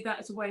 I see that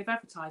as a way of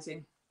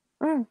advertising.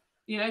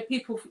 You know,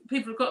 people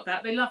have got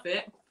that, they love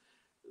it.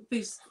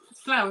 These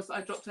flowers that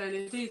I dropped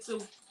earlier, these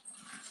all,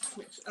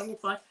 which are all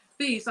fine.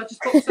 These I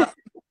just box up.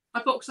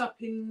 I box up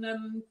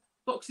in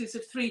boxes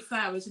of 3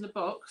 flowers in a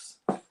box,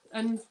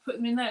 and put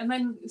them in there, and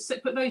then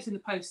put those in the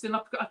post. And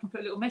I can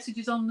put little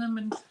messages on them,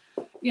 and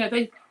you know,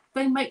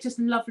 they make just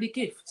lovely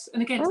gifts.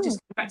 And again, it's just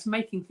back to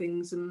making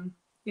things. And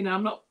you know,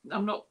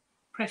 I'm not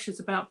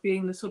precious about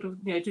being the sort of,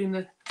 you know, doing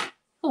the.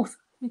 Oh,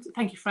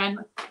 thank you, Fran.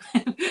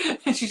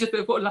 She's just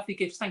bought lovely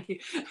gifts. Thank you.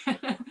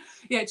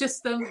 Yeah,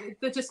 just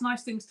they're just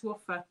nice things to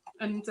offer.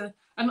 And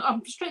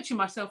I'm stretching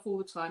myself all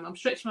the time. I'm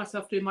stretching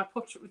myself doing my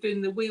pottery,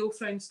 doing the wheel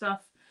throwing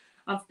stuff.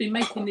 I've been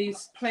making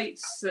these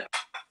plates that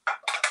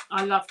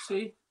I love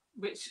to,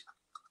 which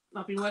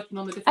I've been working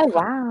on the different. Oh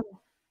wow!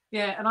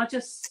 Yeah, and I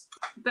just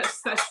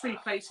that's 3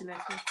 plates in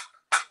there,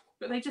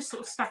 but they just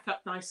sort of stack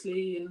up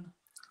nicely,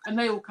 and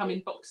they all come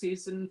in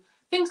boxes and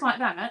things like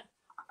that.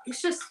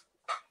 It's just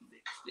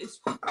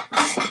it's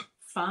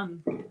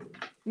fun, and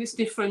it's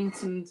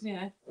different, and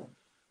yeah.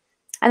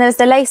 And there was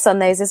the lace on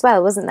those as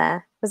well, wasn't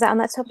there? Was that on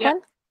that top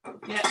one?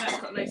 Yeah, that's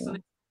got lace on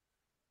it.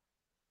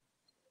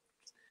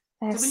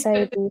 They're So when you so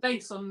get a bit of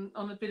lace on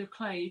a bit of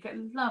clay, you get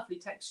lovely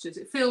textures.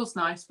 It feels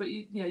nice, but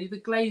you know, the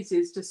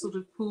glazes just sort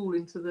of pool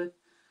into the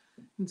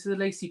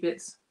lacy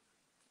bits.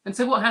 And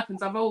so what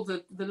happens? I roll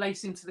the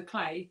lace into the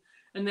clay,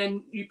 and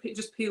then you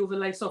just peel the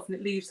lace off, and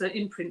it leaves an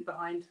imprint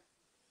behind.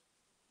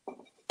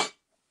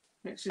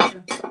 Which is,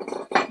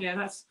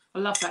 I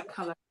love that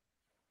colour.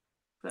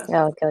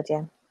 Oh god,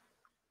 yeah.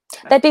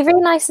 They'd be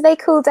really nice. Are they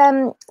called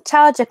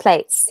charger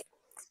plates?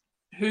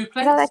 Who plates?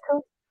 Is that what they're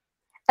called?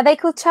 Are they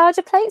called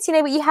charger plates? You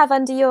know what you have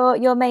under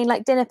your main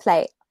like dinner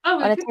plate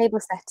on a table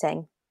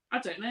setting? I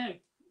don't know.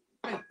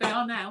 They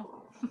are now.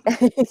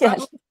 Yeah.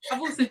 I've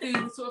also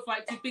do sort of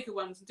like do bigger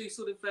ones and do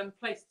sort of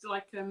plates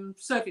like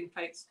serving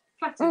plates,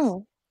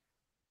 platters.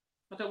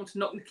 I don't want to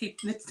knock the keep.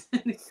 Yeah,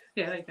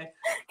 there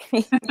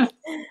you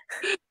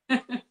go.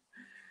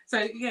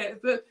 So yeah,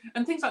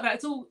 and things like that.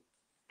 It's all,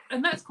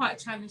 and that's quite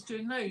a challenge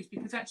doing those,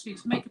 because actually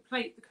to make a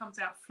plate that comes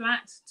out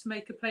flat, to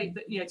make a plate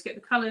that, you know, to get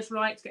the colours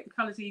right, to get the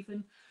colours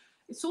even,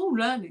 it's all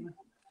learning.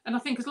 And I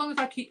think as long as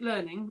I keep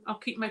learning, I'll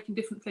keep making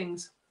different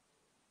things.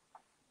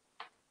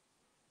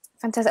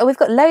 Fantastic. Oh, we've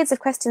got loads of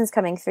questions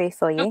coming through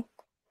for you.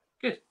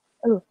 Good.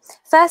 Ooh.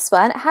 First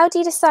one, how do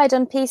you decide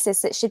on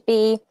pieces that should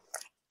be,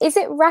 is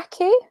it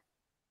raku?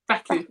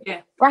 Raku,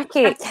 yeah.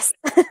 Raku, yes.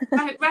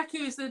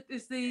 Raku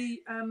is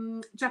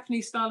the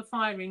Japanese style of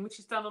firing, which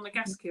is done on a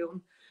gas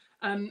kiln,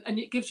 and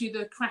it gives you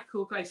the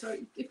crackle glaze. So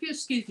if you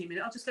excuse me a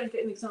minute, I'll just go and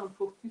get an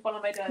example. One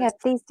I made earlier. Yeah,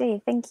 please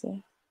do. Thank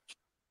you.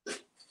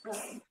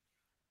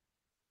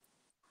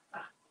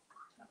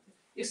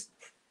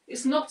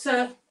 It's not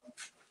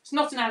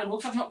an animal,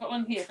 so I've not got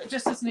one here, but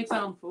just as an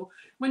example,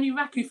 when you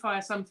raku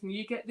fire something,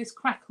 you get this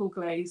crackle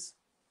glaze,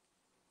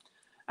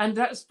 and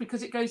that's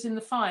because it goes in the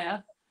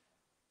fire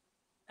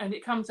and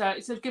it comes out.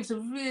 It gives a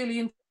really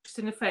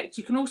interesting effect.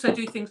 You can also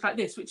do things like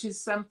this, which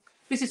is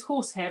this is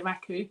horsehair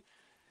raku,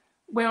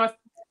 where I've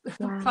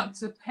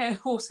plucked a hair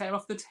horsehair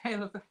off the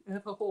tail of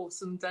a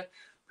horse and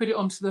put it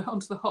onto the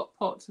hot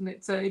pot, and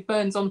it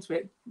burns onto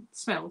it. It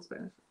smells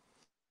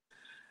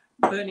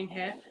burning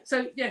hair.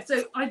 So yeah,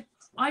 so I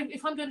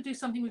if I'm going to do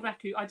something with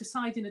raku, I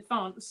decide in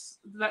advance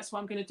that's what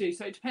I'm going to do.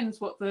 So it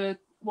depends what the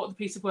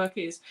piece of work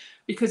is,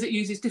 because it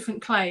uses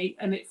different clay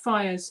and it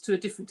fires to a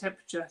different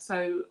temperature.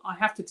 So I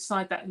have to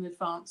decide that in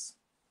advance.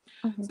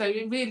 So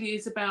it really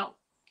is about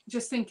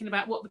just thinking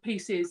about what the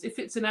piece is. If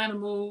it's an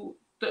animal,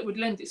 that would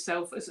lend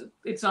itself, as an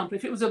example,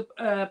 if it was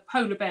a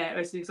polar bear,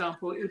 as an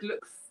example, it would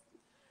look.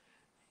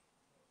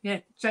 Yeah,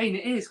 Jane,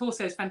 it is.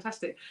 Horsehair is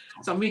fantastic.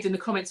 So I'm reading the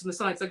comments on the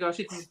side. So I go, I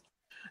shouldn't.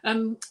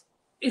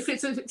 If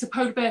it's a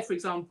polar bear, for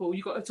example,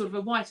 you've got a sort of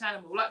a white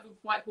animal, like the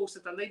white horse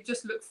have done. They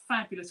just look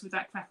fabulous with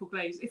that crackle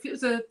glaze. If it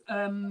was a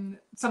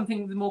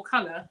something with more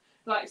colour,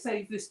 like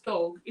say this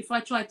dog, if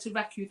I tried to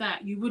rack-you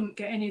that, you wouldn't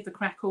get any of the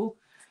crackle,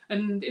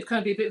 and it's kind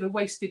of be a bit of a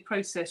wasted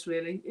process,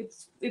 really.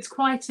 It's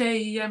quite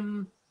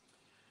a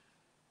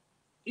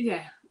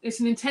it's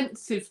an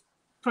intensive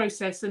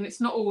process, and it's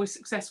not always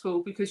successful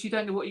because you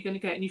don't know what you're going to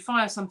get, and you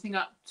fire something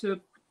up to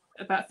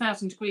about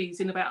 1,000 degrees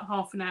in about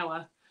half an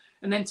hour,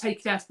 and then take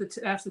it out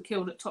of the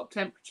kiln at top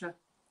temperature.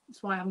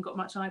 That's why I haven't got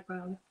much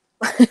eyebrow.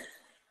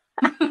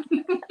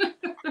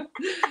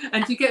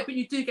 And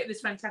you do get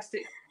this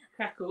fantastic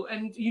crackle,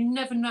 and you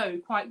never know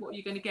quite what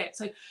you're going to get.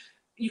 So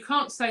you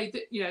can't say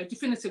that,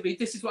 definitively,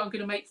 this is what I'm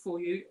going to make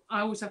for you. I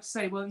always have to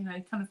say, well,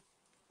 kind of,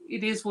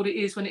 it is what it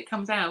is when it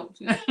comes out.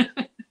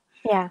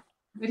 Yeah.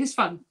 It is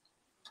fun.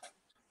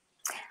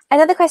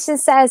 Another question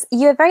says,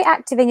 you are very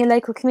active in your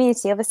local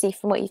community, obviously,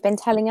 from what you've been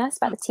telling us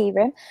about the tea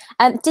room.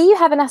 Do you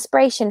have an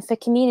aspiration for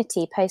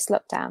community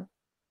post-lockdown?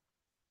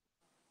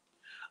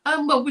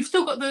 Well, we've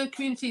still got the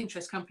community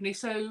interest company,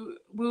 so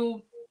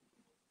we'll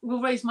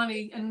raise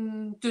money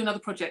and do another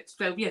project.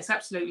 So yes,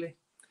 absolutely.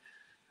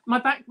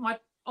 My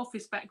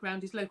office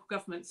background is local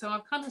government, so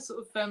I'm kind of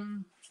sort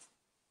of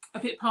a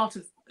bit part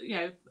of,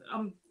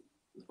 I'm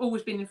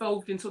always been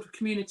involved in sort of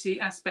community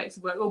aspects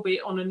of work,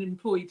 albeit on an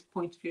employed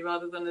point of view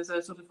rather than as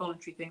a sort of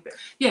voluntary thing. But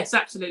yes,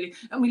 absolutely.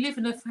 And we live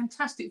in a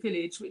fantastic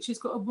village which has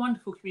got a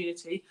wonderful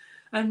community,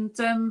 and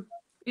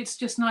it's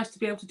just nice to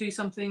be able to do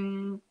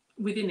something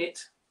within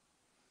it.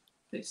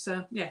 It's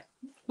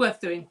worth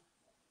doing.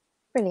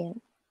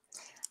 Brilliant.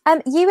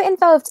 You were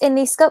involved in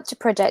the sculpture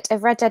project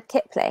of Rudyard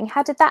Kipling.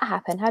 How did that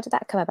happen? How did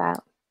that come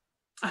about?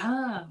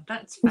 Ah,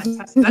 that's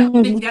fantastic. That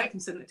was Vicky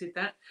Atkinson that did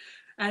that.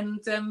 And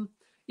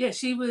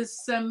she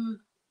was,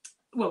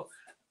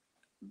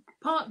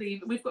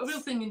 partly, we've got a real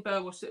thing in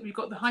Burwash that we've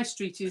got the high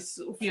street is,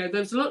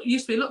 there's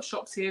used to be a lot of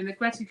shops here, and they're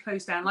gradually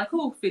closed down, like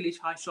all village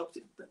high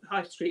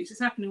streets. It's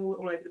happening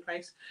all over the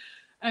place.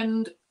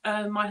 And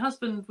my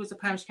husband was a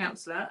parish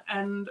councillor,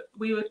 and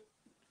we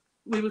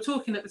were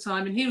talking at the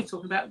time, and he was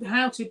talking about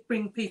how to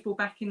bring people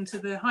back into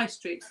the high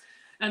street.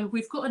 And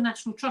we've got a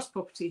National Trust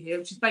property here,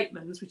 which is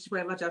Bateman's, which is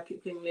where Rudyard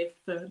Kipling lived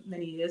for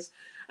many years.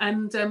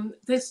 And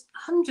there's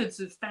hundreds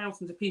of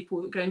thousands of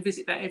people that go and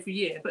visit that every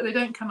year, but they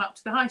don't come up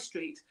to the high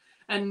street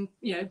and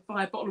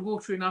buy a bottle of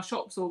water in our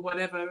shops or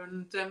whatever.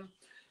 And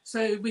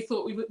so we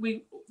thought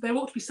there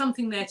ought to be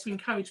something there to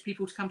encourage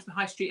people to come to the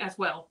high street as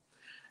well.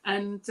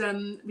 And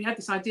we had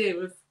this idea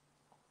of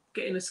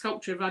getting a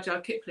sculpture of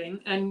Rudyard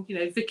Kipling, and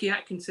Vicky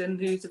Atkinson,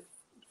 who's a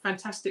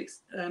fantastic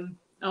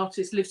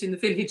artist, lives in the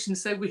village, and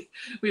so we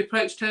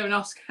approached her and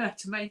asked her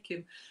to make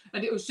him,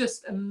 and it was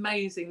just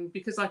amazing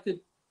because I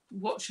could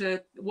watch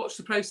the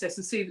process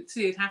and see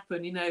it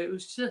happen. It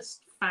was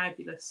just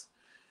fabulous,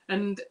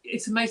 and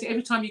it's amazing.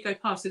 Every time you go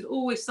past, there's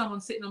always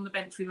someone sitting on the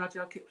bench with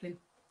Rudyard Kipling.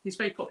 He's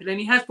very popular, and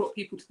he has brought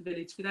people to the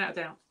village without a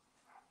doubt.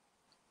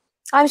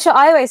 I'm sure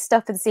I always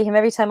stop and see him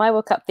every time I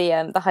walk up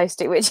the high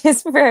street, which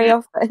is very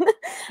often.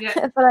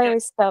 Yeah. But I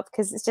always stop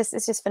because it's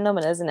just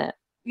phenomenal, isn't it?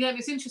 Yeah, and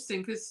it's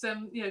interesting because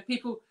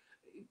people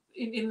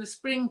in the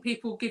spring,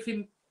 people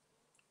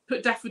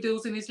put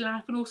daffodils in his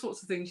lap and all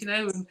sorts of things,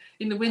 and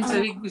in the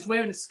winter he was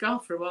wearing a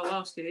scarf for a while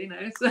last year,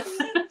 So.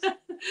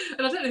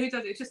 And I don't know who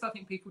does it. It's just I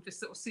think people just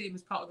sort of see him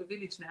as part of the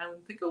village now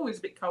and think, oh, it's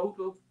a bit cold,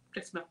 we'll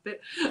dress him up a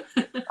bit.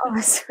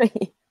 Oh,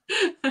 sweet.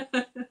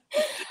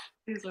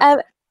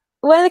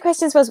 One of the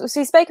questions was, so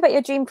we spoke about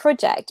your dream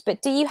project,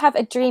 but do you have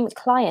a dream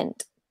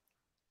client?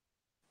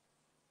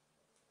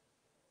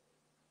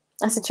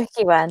 That's a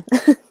tricky one.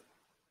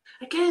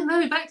 Again,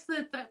 no, back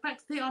to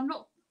the I'm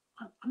not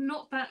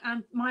that,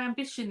 my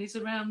ambition is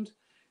around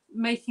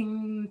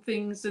making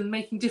things and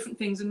making different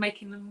things and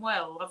making them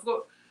well.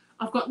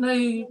 I've got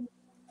no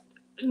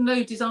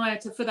desire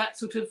for that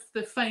sort of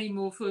the fame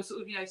or for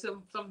sort of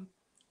some.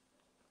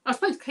 I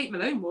suppose Kate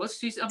Malone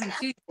was.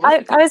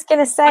 I was going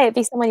to say it'd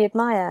be someone you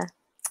admire.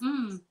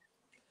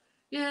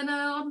 Yeah,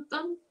 no,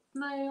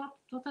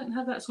 I don't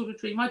have that sort of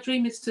dream. My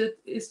dream is to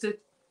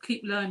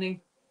keep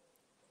learning.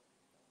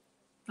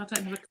 I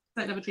don't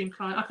have a dream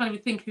client. I can't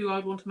even think who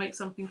I'd want to make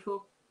something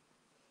for.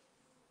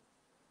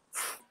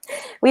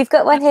 We've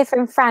got one here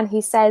from Fran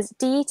who says,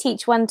 do you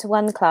teach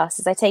one-to-one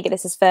classes? I take it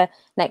this is for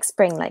next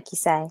spring, like you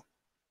say.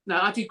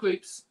 No, I do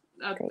groups.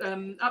 Up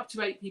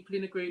to 8 people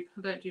in a group.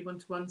 I don't do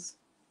one-to-ones.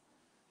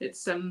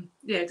 It's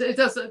it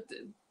does.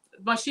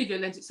 My studio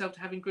lends itself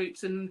to having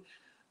groups, and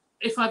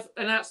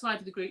outside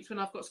of the groups, when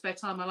I've got spare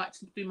time, I like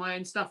to do my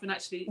own stuff. And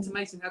actually, it's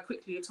amazing how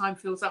quickly your time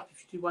fills up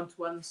if you do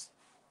one-to-ones.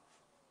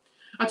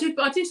 I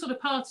do sort of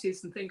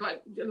parties and things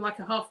like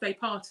a half-day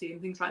party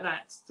and things like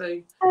that.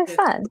 So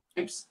fun.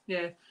 Groups,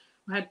 yeah.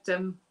 I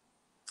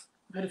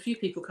had a few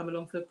people come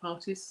along for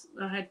parties.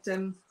 I had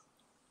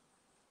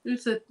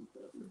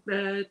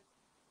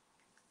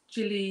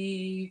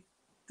Gilly,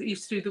 that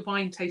used to do the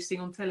wine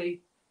tasting on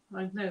telly.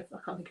 I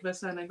can't think of her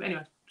surname, but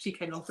anyway, she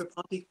came along for a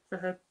party for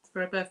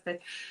her birthday.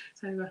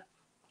 So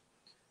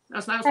that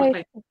was my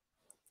play.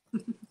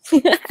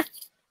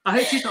 I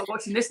hope she's not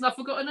watching this and I've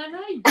forgotten her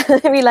name.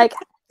 We're like,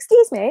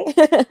 excuse me.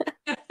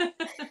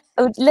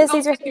 Oh,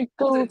 Leslie's written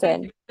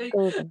Golden.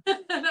 Golden.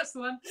 That's the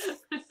one.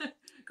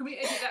 Can we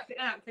edit that bit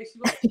out in case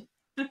you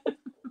want?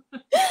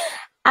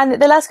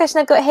 And the last question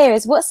I've got here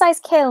is, what size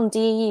kiln do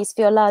you use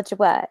for your larger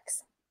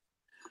works?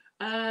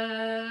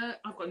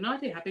 I've got no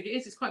idea how big it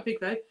is. It's quite big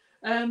though.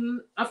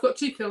 I've got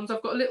 2 kilns.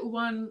 I've got a little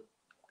one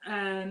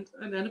and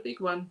then a big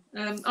one.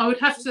 I would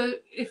have to,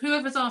 if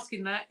whoever's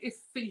asking that, if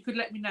you could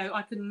let me know,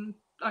 I can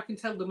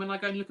tell them when I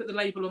go and look at the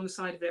label on the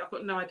side of it. I've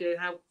got no idea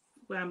how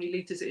many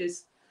litres it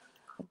is,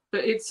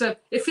 but it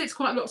fits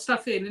quite a lot of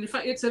stuff in. And in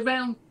fact, it's a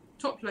round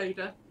top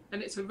loader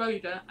and it's a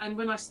roder. And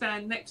when I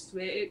stand next to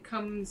it, it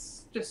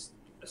comes just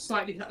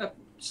slightly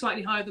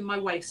higher than my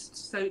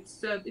waist. So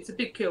it's a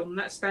big kiln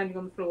that's standing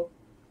on the floor.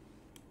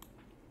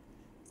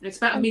 It's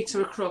about 1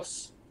 metre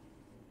across.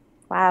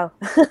 Wow.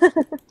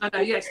 I know,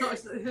 yeah,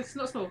 it's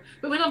not small.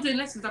 But when I'm doing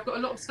lessons, I've got a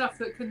lot of stuff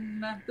that can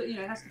that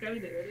has to go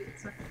in it. Really.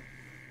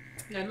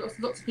 It's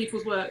lots of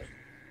people's work.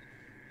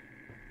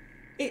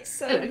 It's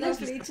so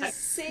lovely to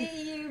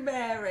see you,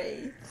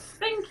 Mary.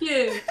 Thank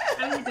you.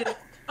 How you doing?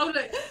 Oh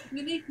look,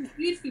 Unique's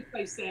beautifully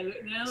placed there.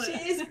 Look now. She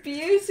is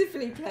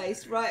beautifully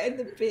placed right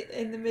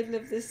in the middle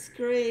of the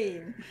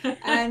screen.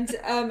 And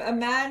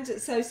Amanda,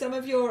 so some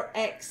of your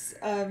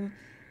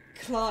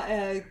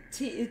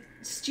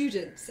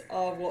students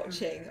are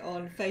watching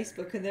on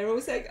Facebook, and they're all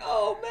saying,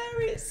 "Oh,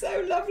 Mary, it's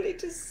so lovely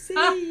to see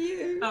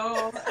you."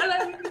 Oh,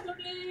 hello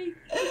everybody.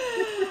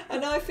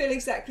 And I feel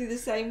exactly the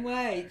same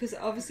way, because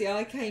obviously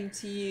I came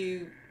to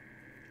you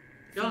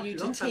for you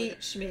to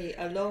teach me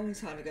a long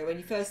time ago when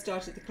you first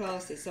started the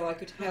classes, so I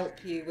could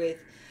help you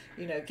with,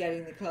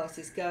 getting the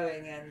classes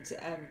going.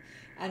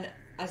 And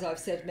as I've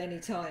said many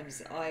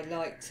times, I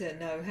like to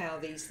know how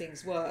these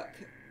things work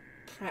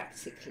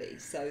practically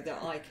so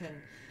that I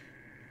can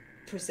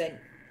present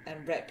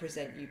and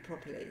represent you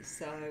properly.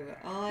 So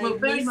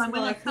bear in mind,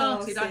 when I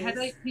started, I had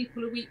 8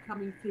 people a week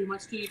coming through my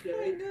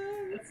studio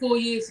 4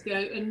 years ago,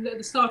 and at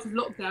the start of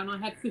lockdown I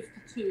had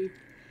 52.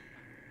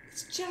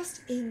 It's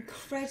just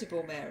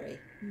incredible, Mary,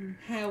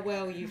 how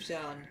well you've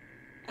done.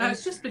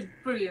 It's just been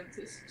brilliant.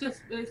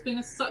 It's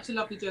been such a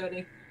lovely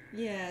journey.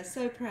 Yeah,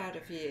 so proud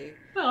of you.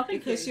 Well,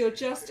 thank you. Because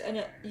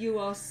you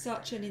are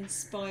such an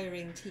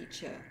inspiring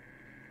teacher.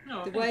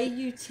 Oh, the way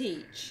you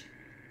teach,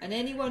 and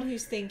anyone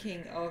who's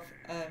thinking of,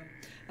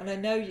 and I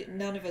know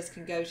none of us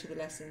can go to the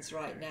lessons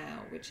right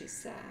now, which is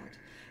sad,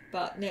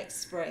 but next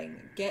spring,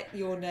 get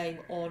your name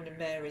on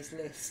Mary's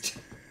list.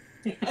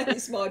 That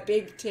is my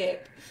big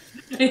tip,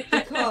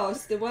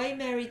 because the way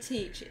Mary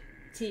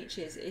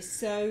teaches is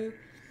so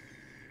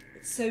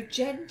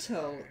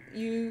gentle.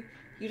 You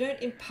don't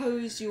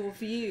impose your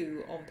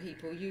view on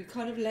people. You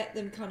kind of let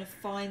them kind of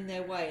find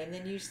their way, and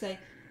then you say,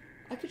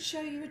 "I could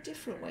show you a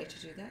different way to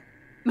do that."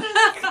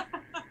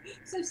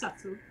 So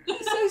subtle.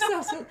 So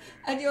subtle.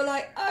 And you're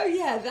like, "Oh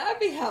yeah, that'd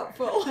be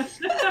helpful."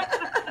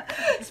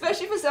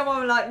 Especially for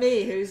someone like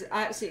me who's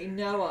absolutely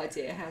no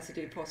idea how to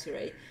do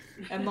pottery.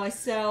 And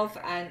myself,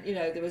 and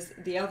there was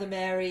the other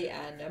Mary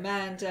and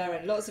Amanda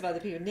and lots of other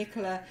people,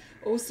 Nicola,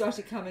 all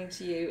started coming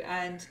to you.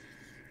 And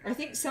I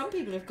think some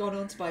people have gone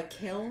on to buy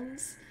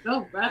kilns.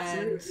 Oh,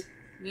 absolutely.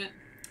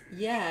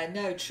 Yeah,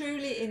 no,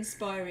 truly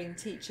inspiring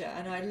teacher.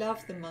 And I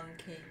love the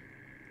monkey.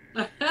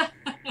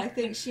 I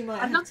think she might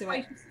have to.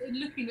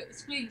 Looking at the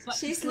screen. Like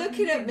she's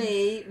looking at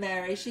me,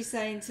 Mary. She's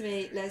saying to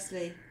me,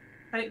 "Leslie,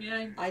 take me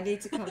home. I need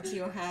to come to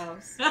your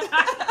house."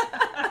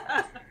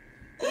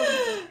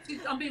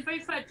 I'm being very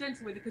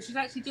gentle with her, because she's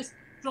actually just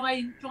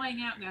drying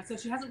out now, so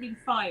she hasn't been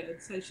fired.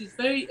 So she's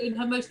very in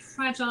her most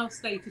fragile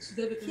state as she's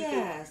ever been.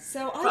 Yeah.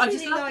 So I'd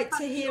really like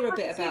to hear a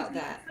bit about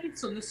that.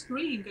 Face on the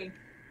screen, going,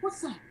 "What's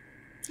that?"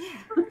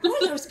 Yeah. Who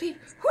are those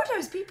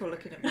people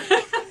looking at me?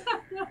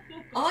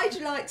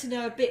 I'd like to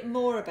know a bit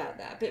more about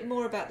that, a bit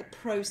more about the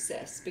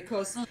process,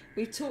 because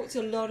we've talked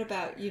a lot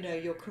about,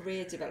 your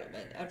career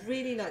development. I'd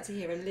really like to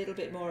hear a little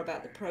bit more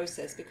about the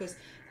process, because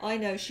I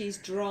know she's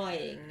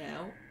drying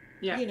now.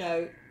 Yeah.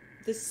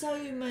 There's so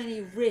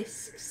many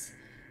risks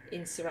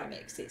in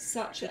ceramics. It's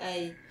such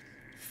a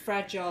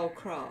fragile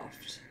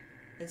craft,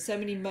 and so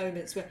many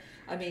moments where,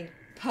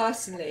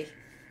 personally,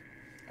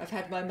 I've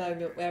had my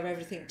moment where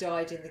everything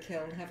died in the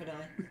kiln, haven't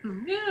I?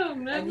 Yeah,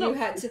 and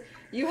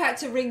you had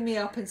to ring me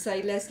up and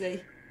say,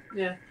 "Leslie,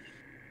 yeah,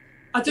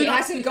 it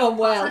hasn't gone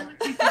well."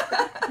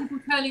 People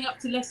turning up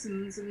to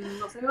lessons and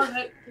I'll say, "Oh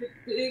no,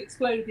 it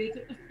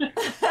exploded."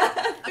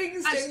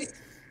 Things actually,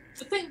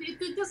 I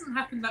think it doesn't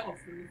happen that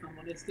often, if I'm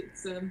honest.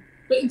 It's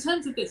but in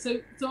terms of this,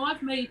 so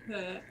I've made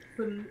her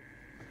from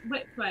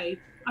wet clay.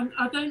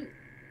 I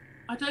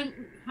don't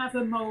have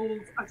a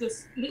mould. I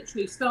just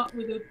literally start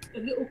with a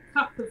little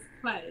cup of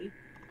clay,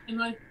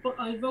 and I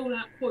roll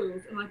out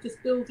coils, and I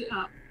just build it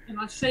up, and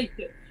I shape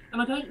it.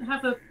 And I don't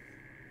have a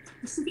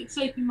specific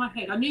shape in my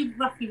head. I knew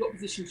roughly what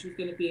position she was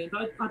going to be in,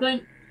 but I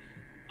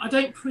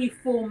don't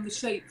pre-form the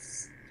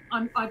shapes.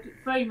 I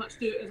very much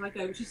do it as I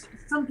go. Which is,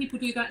 some people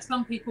do that.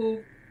 Some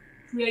people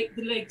create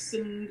the legs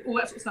and all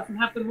that sort of stuff and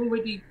have them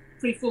already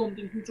pre-formed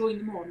and can join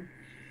them on.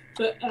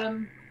 But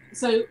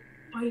so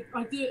I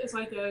do it as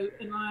I go,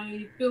 and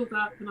I build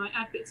up and I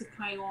add bits of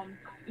clay on,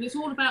 and it's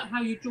all about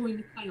how you join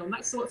the clay on.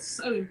 That's what's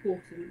so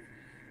important.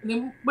 And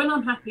then when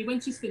I'm happy, when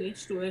she's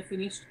finished or they're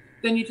finished,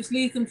 then you just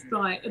leave them to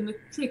dry. And the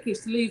trick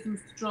is to leave them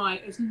to dry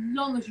as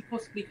long as you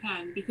possibly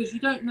can, because you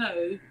don't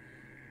know,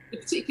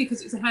 particularly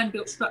because it's a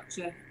hand-built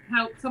structure,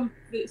 how some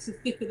bits are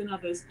thicker than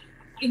others.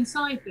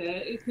 Inside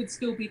there, it could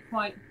still be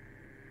quite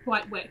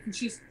wet, and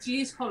she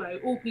is hollow.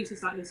 All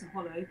pieces like this are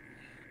hollow.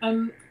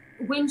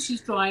 When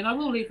she's dry, and I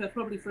will leave her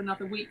probably for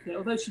another week there,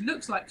 although she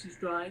looks like she's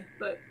dry,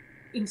 but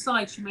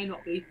inside she may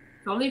not be.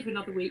 So I'll leave her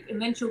another week, and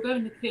then she'll go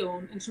in the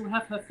kiln and she'll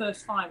have her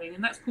first firing,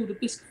 and that's called a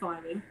bisque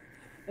firing.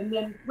 And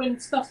then when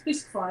stuff's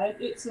bisque fired,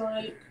 it's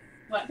like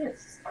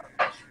this.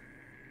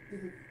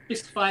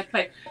 Bisque fired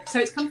plate. So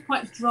it's kind of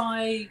quite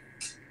dry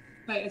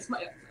plate.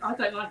 I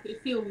don't like it.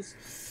 It feels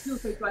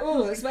like,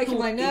 oh, it's making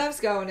my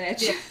nerves go on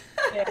edge.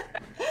 Yeah.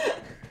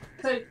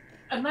 So,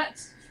 and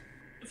that's,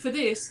 for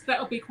this,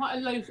 that'll be quite a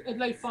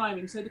low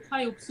firing, so the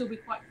clay will still be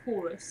quite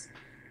porous.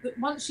 But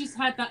once she's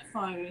had that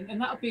firing, and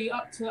that'll be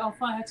up to, I'll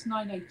fire her to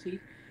 980.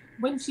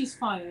 When she's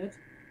fired,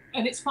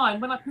 and it's fine,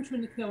 when I put her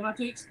in the kiln, I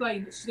do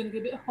explain that she's going to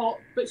get a bit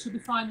hot, but she'll be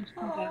fine when she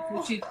comes out.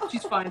 So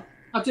she's fine.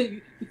 I do.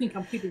 You think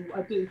I'm kidding? What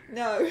I do?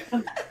 No.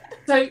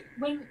 So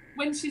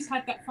when she's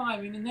had that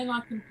firing, and then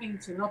I can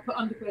paint her, and I'll put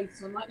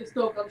underglazes on, like this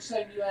dog I was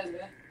showing you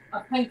earlier.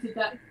 I've painted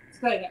that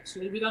today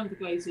actually with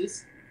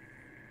underglazes.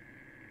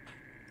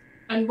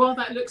 And while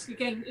that looks,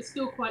 again, it's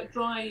still quite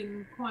dry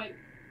and quite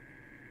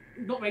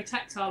not very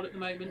tactile at the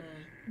moment.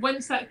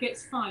 Once that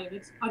gets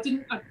fired,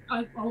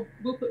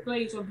 we'll put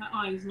glaze on her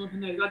eyes and on her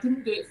nose. I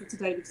didn't do it for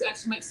today because it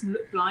actually makes them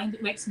look blind.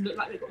 It makes them look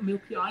like they've got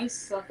milky eyes.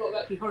 So I thought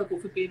that'd be horrible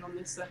for being on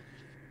this.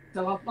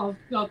 So I'll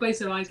glaze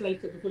her eyes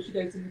later before she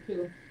goes in the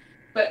kiln.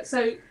 But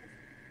so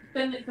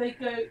then they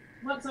go,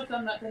 once I've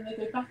done that, then they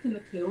go back in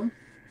the kiln.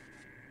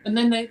 And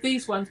then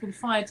these ones will be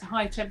fired to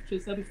high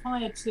temperatures. They'll be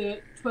fired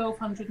to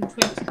 1220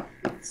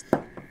 degrees.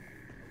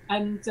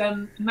 And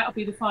that'll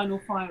be the final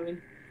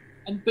firing.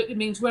 But it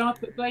means where I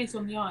put glaze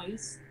on the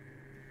eyes,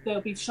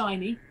 they'll be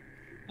shiny.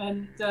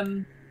 And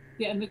and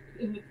the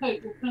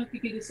coat will kind of be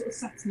this sort of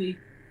satiny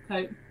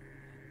coat.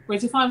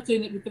 Whereas if I was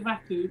doing it with the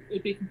raku,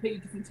 it'd be completely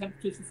different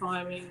temperatures for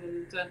firing.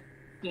 And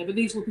but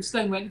these will be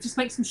stone weight. It just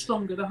makes them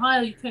stronger. The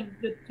higher the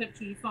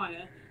temperature you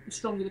fire, the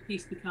stronger the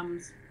piece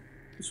becomes.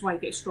 That's why you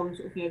get strong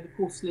sort of the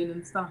porcelain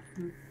and stuff.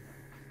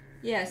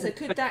 Yeah, so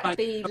could that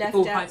be left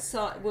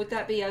outside? Would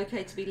that be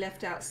okay to be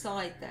left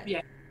outside then?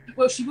 Yeah.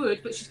 Well, she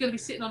would, but she's going to be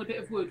sitting on a bit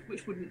of wood,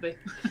 which wouldn't be.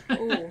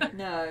 Oh,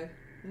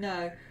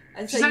 no.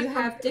 And so you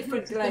have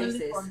different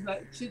glazes.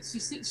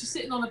 She's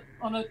sitting on a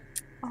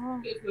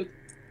bit of wood.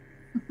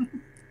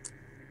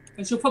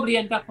 And she'll probably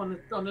end up on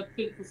a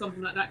plinth or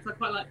something like that, because I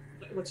quite like,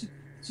 well,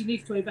 she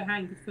needs to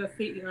overhang because her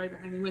feet are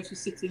overhanging where she's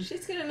sitting.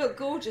 She's going to look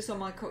gorgeous on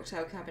my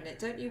cocktail cabinet,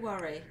 don't you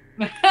worry.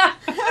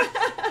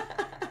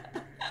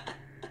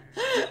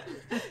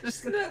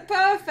 She's going to look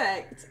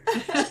perfect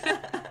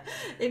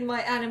in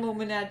my animal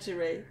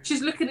menagerie.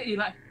 She's looking at you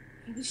like,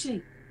 who is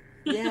she?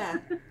 Yeah.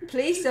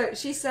 Please don't,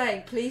 she's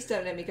saying, please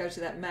don't let me go to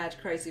that mad,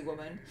 crazy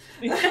woman.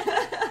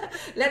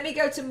 Let me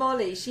go to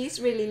Mollie. She's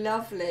really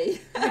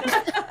lovely.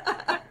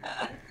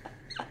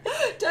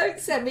 Don't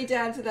send me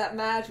down to that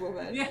mad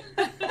woman. Yeah.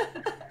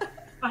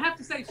 I have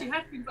to say,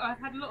 I've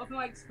had a lot of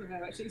likes for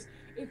her actually.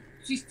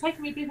 She's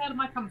taken me a bit out of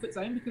my comfort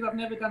zone because I've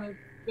never done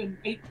an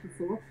 8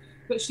 before.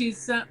 But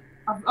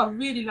I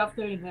really love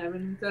doing her,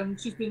 and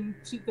she's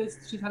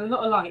had a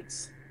lot of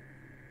likes.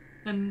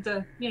 And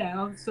I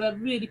was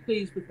really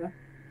pleased with her.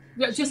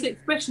 Just the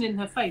expression in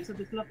her face, I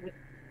just love it.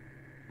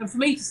 And for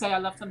me to say I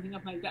love something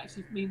I've made,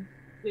 actually,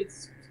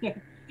 it's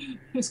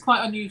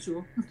quite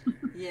unusual.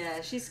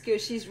 Yeah, she's good.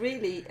 She's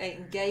really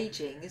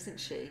engaging, isn't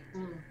she?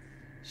 Mm.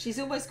 She's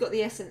almost got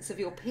the essence of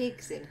your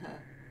pigs in her.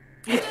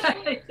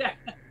 Yeah.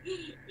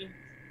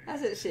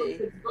 Hasn't she?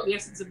 She's got the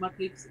essence of my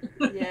pigs.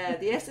 Yeah,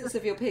 the essence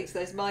of your pigs,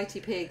 those mighty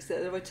pigs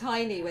that were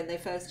tiny when they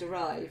first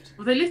arrived.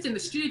 Well, they lived in the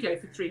studio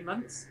for 3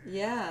 months.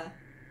 Yeah.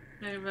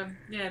 They're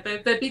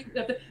big.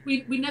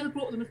 We never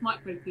brought them as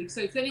micro pigs,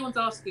 so if anyone's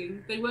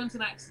asking, they weren't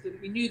an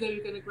accident. We knew they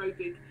were going to grow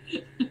big.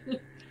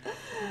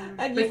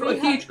 And they've got a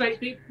huge great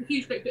bit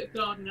of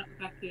garden at the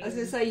back here. I was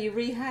going to say, you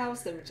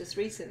rehoused them just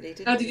recently,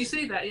 didn't you? Oh, did you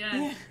see that?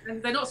 Yeah.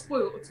 And they're not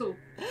spoiled at all.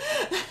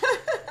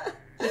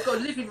 They've got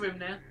a living room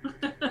now.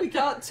 We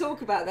can't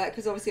talk about that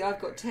because obviously I've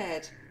got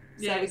Ted.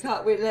 So yeah, we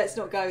can't. Let's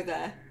not go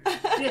there.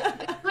 Yeah,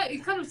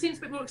 it kind of seems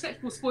a bit more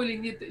acceptable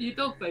spoiling your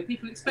dog though.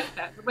 People expect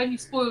that, but when you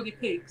spoil your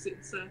pigs,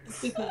 it's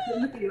people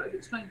look at you like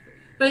you're strange.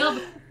 They are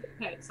the perfect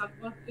pets.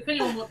 If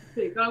anyone wants a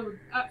pig, I would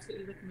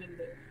absolutely recommend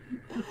it.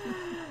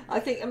 I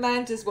think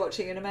Amanda's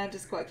watching, and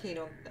Amanda's quite keen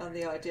on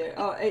the idea.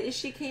 Oh, is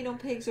she keen on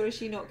pigs or is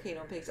she not keen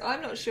on pigs?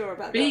 I'm not sure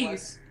about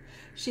bees. That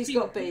one. She's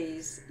got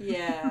bees.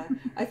 Yeah.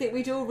 I think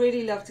we'd all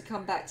really love to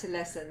come back to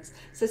lessons.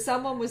 So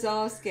someone was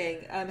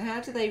asking,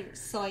 how do they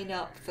sign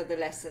up for the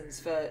lessons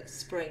for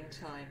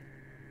springtime?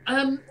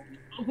 I'm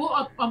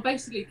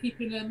basically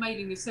keeping a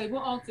mailing list. So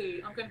what I'll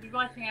do, I'm going to be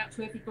writing out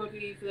to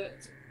everybody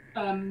that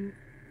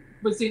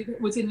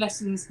was in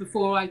lessons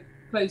before I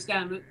closed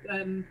down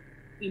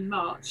in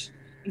March,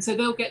 and so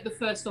they'll get the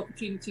first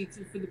opportunity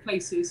for the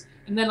places,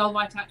 and then I'll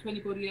write out to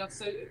anybody else.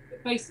 So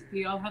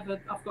basically,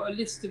 I've got a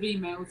list of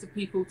emails of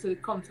people to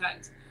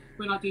contact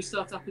when I do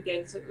start up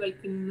again, so that they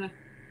can.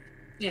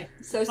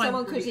 So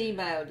someone could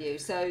email you.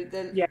 So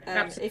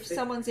if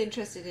someone's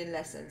interested in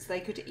lessons, they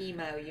could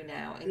email you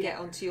now and get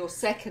onto your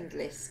second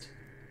list.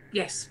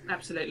 Yes,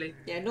 absolutely.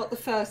 Yeah, not the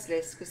first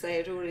list, because they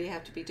would already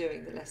have to be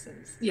doing the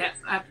lessons. Yeah,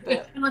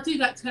 and I do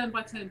that term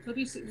by term. So I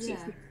do 6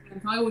 weeks.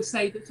 I always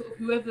say that sort of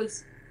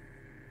whoever's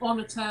on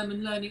a term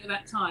and learning at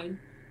that time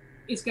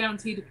is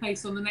guaranteed a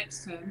place on the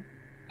next term,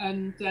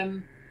 and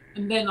then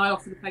I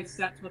offer the places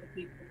out to other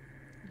people.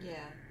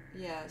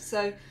 Yeah.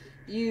 So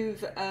you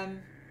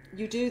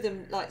do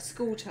them like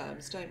school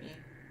terms, don't you?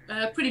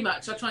 Pretty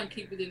much. I try and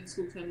keep within the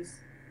school terms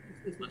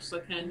as much as I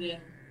can. Yeah.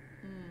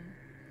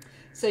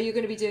 So you're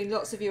going to be doing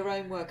lots of your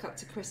own work up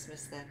to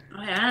Christmas then?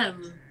 I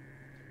am.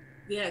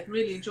 Yeah,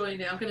 really enjoying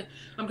it. I'm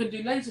gonna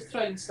do loads of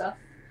throwing stuff,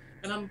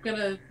 and I'm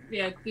gonna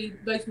do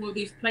loads more of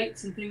these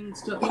plates and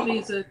things. So I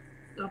think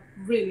I'm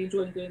really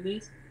enjoying doing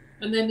these.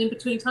 And then in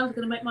between times, I'm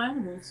gonna make my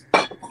animals.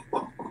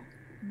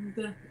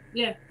 And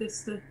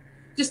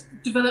just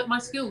develop my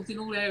skills in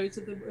all areas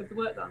of the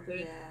work that I'm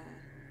doing.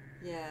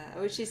 Yeah,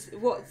 which is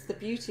what's the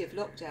beauty of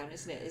lockdown,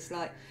 isn't it? It's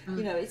like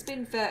it's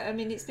been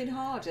it's been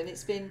hard, and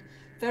it's been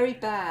very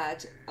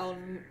bad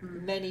on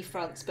many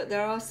fronts, but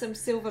there are some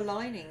silver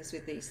linings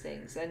with these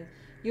things, and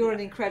you're an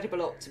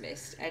incredible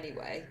optimist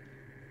anyway.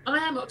 I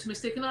am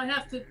optimistic, and I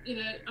have to,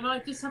 and I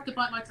just have to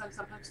bite my tongue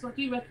sometimes, because I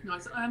do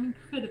recognise that I am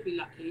incredibly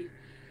lucky.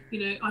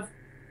 I've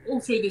all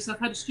through this, I've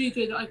had a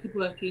studio that I could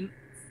work in.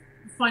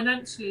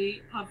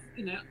 Financially, I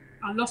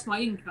lost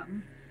my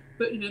income,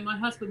 but my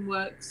husband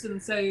works,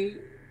 and so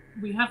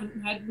we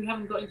haven't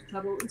got into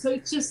trouble. And so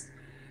it's just,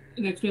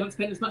 because we haven't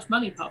spent as much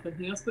money apart from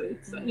anything else, but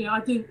it's, I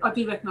do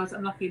recognise that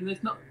I'm lucky, and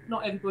there's not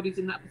everybody's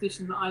in that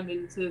position that I'm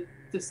in to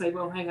just say,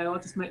 well, hey, I'll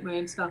just make my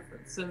own stuff.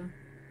 It's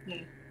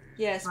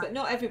Yes, but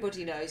not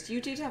everybody knows.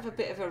 You did have a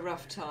bit of a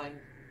rough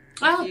time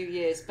a few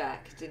years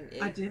back, didn't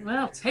you? I did.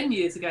 Well, 10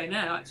 years ago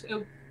now,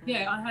 actually.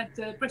 I had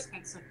breast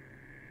cancer,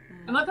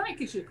 and I think it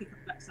gives you a kick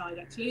up that side,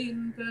 actually,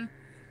 and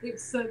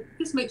it's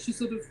just makes you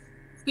sort of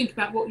think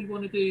about what you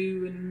want to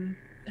do and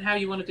how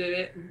you want to do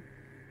it.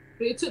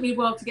 But it took me a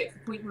while to get to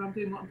the point where I'm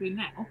doing what I'm doing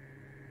now.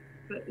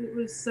 But it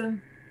was,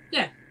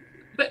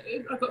 But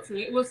I got through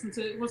it. It wasn't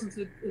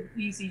an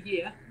easy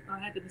year. I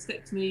had a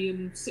mastectomy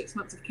and 6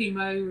 months of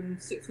chemo and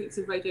 6 weeks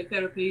of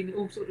radiotherapy, and it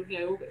all sort of,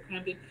 all got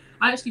crammed in.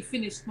 I actually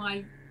finished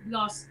my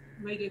last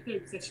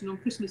radiotherapy session on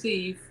Christmas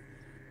Eve,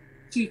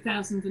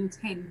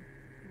 2010.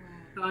 Wow.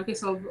 So I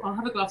guess I'll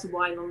have a glass of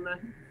wine on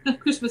the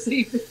Christmas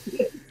Eve to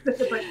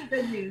celebrate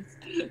 10 years.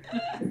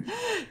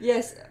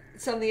 Yes.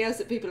 Something else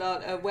that people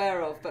aren't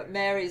aware of, but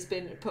Mary's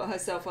put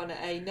herself on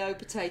a no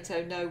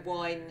potato, no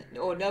wine,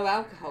 or no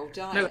alcohol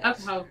diet. No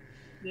alcohol,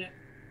 yeah.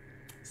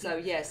 So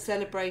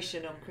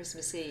celebration on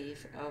Christmas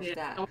Eve of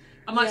that.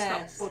 I might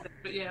start before that,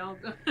 but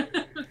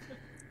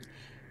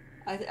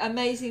I'll...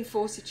 Amazing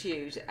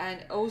fortitude,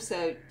 and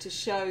also to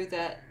show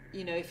that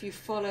if you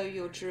follow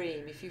your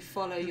dream, if you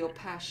follow your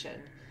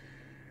passion,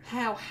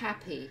 how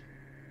happy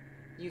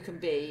you can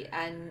be,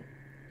 and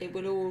it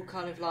will all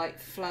kind of like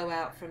flow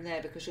out from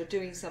there, because you're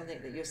doing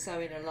something that you're so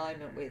in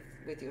alignment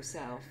with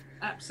yourself.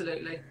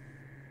 Absolutely.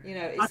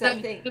 It's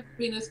that thing. I've never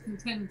been as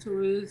content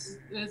or as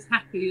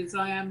happy as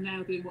I am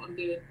now doing what I'm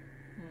doing.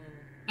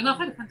 And I've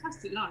had a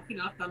fantastic life.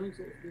 I've done all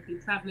sorts of things,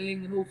 been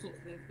travelling and all sorts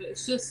of things, but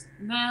it's just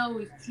now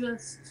it's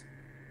just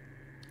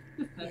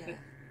perfect.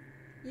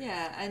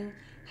 Yeah, and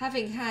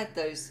having had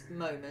those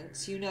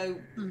moments,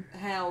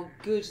 how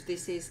good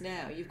this is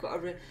now. You've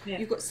got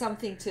you've got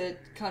something to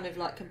kind of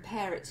like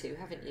compare it to,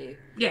 haven't you?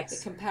 Yes.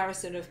 The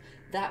comparison of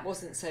that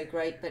wasn't so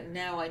great, but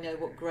now I know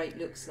what great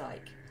looks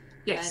like.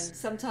 Yes. And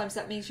sometimes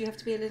that means you have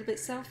to be a little bit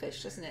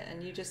selfish, doesn't it?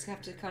 And you just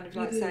have to kind of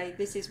like say,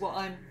 this is what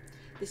I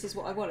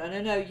want. And I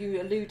know you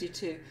alluded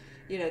to,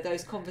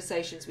 those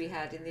conversations we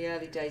had in the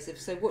early days of,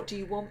 so what do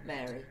you want,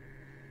 Mary?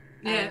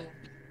 Yeah.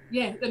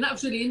 And that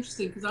was really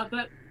interesting, because that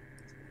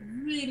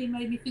really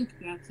made me think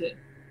about it.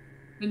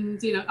 And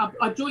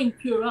I joined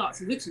Pure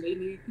Arts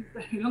originally a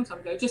very long time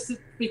ago, just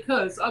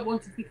because I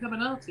wanted to become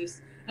an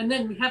artist. And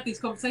then we had these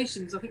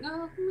conversations. I think,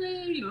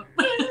 maybe not.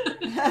 Maybe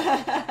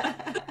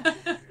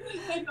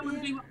I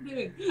want to do what I'm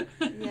doing.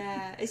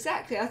 Yeah,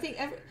 exactly. I think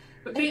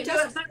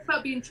that's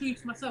about being true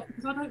to myself,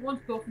 because I don't want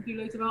to go off and do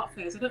loads of art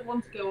fairs. I don't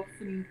want to go off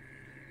and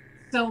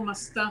sell my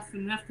stuff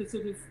and have to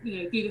sort of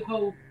do the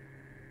whole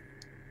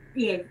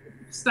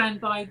stand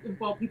by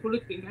while people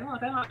look at it and go, I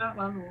don't like that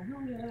one, or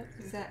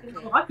exactly.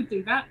 I could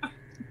do that.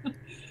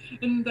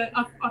 And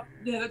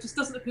that just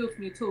doesn't appeal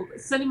to me at all.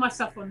 But selling my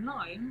stuff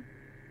online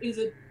is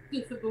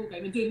different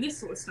ballgame, and doing this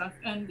sort of stuff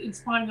and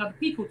inspiring other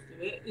people to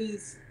do it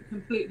is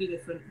completely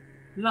different.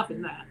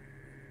 Loving that.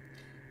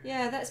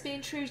 Yeah, that's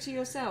being true to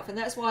yourself, and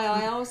that's why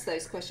I ask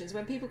those questions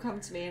when people come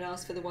to me and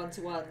ask for the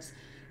one-to-ones.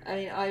 I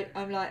mean,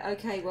 I'm like,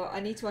 okay, well, I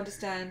need to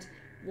understand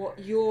what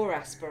your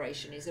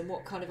aspiration is and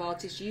what kind of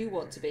artist you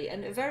want to be.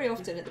 And very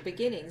often at the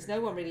beginnings,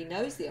 no one really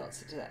knows the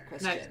answer to that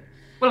question. No.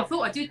 Well, I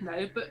thought I did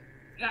know, but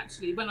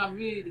actually, when I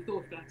really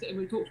thought about it and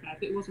we talked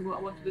about it, it wasn't what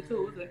I wanted at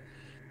all, was it?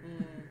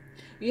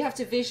 You have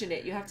to vision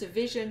it. You have to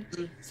vision.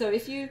 So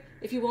if you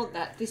want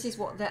that, this is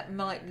what that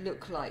might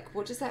look like.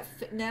 What does that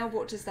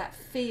what does that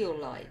feel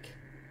like?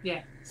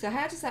 Yeah. So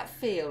how does that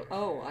feel?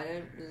 Oh, I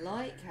don't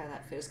like how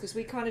that feels, because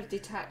we kind of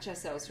detach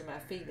ourselves from our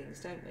feelings,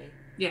 don't we?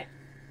 Yeah.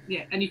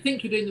 Yeah. And you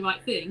think you're doing the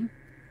right thing,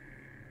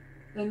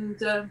 and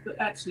but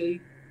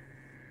actually,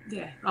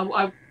 yeah,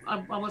 I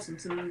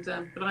wasn't, and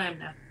but I am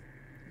now.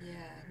 Yeah.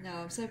 No,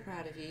 I'm so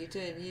proud of you.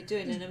 You're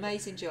doing an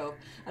amazing job,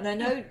 and I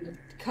know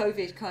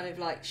COVID kind of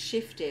like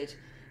shifted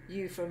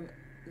you from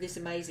this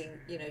amazing,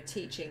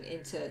 teaching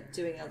into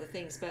doing other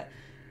things, but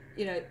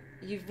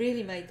you've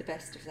really made the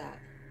best of that.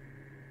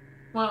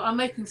 Well,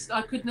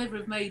 I could never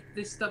have made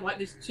this stuff like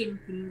this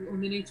chimp and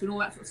Minita and all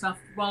that sort of stuff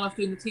while I was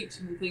doing the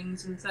teaching and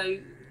things, and so,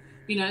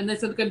 and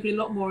there's going to be a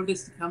lot more of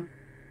this to come.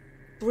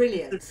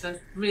 Brilliant. So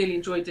really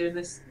enjoyed doing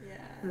this. Yeah.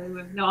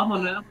 So, no, I'm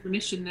on a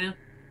mission now.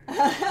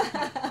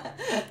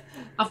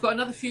 I've got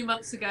another few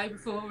months to go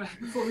before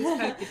this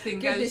COVID thing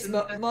Goodness,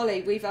 goes.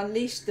 Molly, we've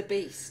unleashed the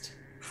beast.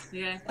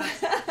 Yeah.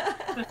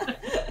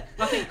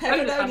 I think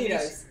Heaven only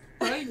knows.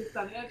 Corona's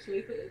done it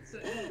actually,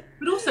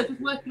 but also just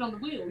working on the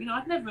wheel.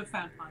 I'd never have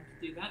found time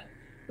to do that,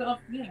 but I've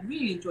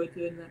really enjoyed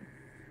doing that.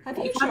 Have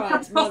you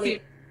tried,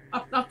 Molly?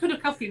 I've put a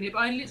coffee in here, but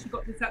I literally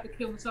got this out the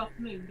kiln this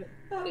afternoon.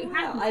 But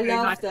wow. I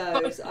love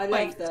those. I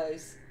love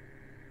those.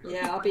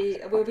 Yeah,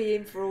 we'll be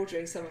in for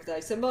ordering some of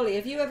those. So Molly,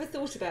 have you ever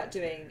thought about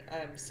doing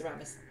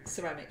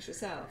ceramics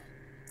yourself?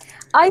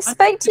 I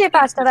spoke to you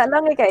about that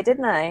long ago,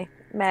 didn't I,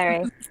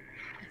 Mary?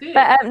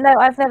 But no,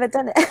 I've never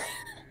done it.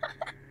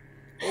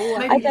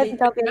 I don't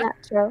think I'll be a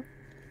natural.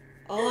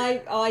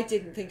 I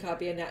didn't think I'd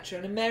be a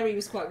natural, and Mary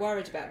was quite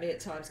worried about me at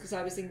times because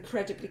I was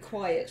incredibly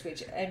quiet,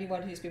 which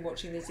anyone who's been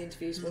watching these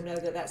interviews will know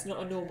that that's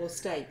not a normal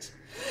state.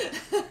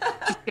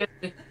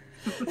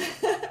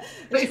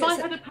 But if I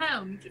had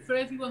 £1 for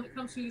everyone that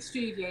comes through the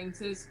studio and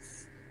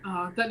says,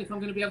 I don't know if I'm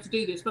going to be able to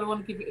do this, but I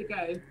want to give it a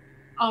go,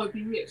 I would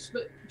be rich.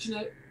 But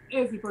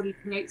everybody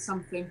creates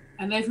something,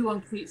 and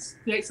everyone creates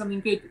something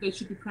good that they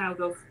should be proud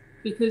of,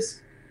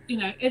 because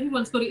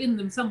everyone's got it in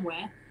them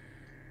somewhere,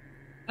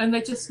 and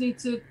they just need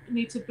to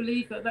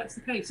believe that that's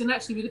the case. And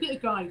actually, with a bit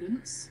of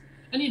guidance,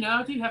 and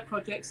I do have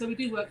projects, so we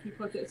do work through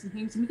projects and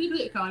things, and with a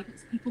bit of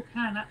guidance, people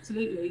can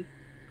absolutely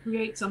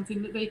create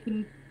something that they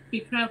can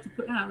be proud to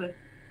put out there.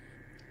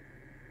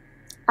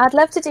 I'd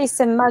love to do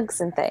some mugs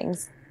and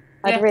things.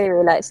 I'd really,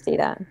 really like to do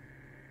that.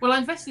 Well, I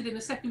invested in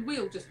a second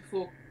wheel just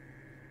before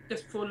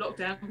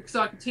lockdown because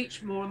I could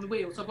teach more on the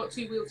wheels. So I've got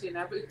 2 wheels here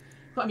now, but it's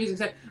quite amusing.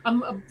 So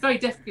I'm very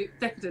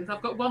decadent.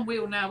 I've got 1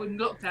 wheel now in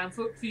lockdown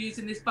for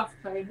using this buff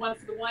clay, and 1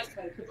 for the white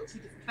clay. I've got 2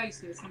 different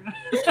places.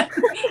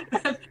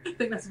 I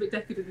think that's a bit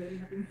decadent,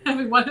 really,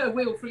 having a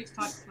wheel for each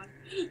type of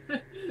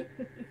clay.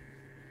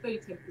 Very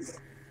tempting.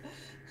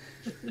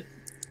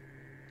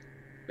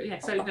 But yeah,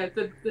 so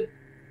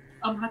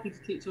I'm happy to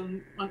teach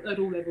at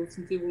all levels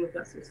and do all of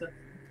that sort of stuff.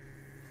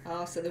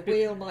 Oh, so the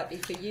wheel might be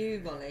for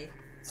you, Molly.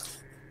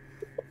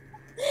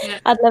 Yeah.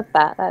 I'd love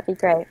that. That'd be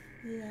great.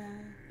 Yeah.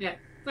 Yeah.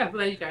 Well,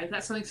 there you go.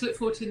 That's something to look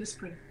forward to in the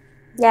spring.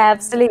 Yeah,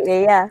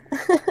 absolutely. Yeah.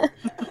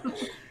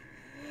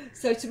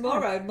 So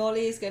tomorrow,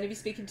 Molly is going to be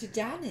speaking to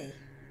Danny.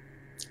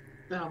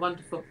 Oh,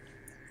 wonderful.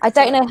 I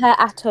don't know her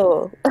at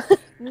all.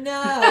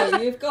 No,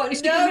 you've got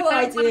no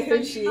idea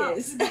who she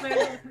is.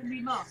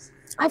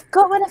 I've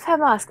got one of her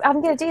masks.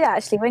 I'm going to do that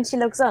actually. When she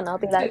logs on, I'll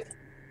be like...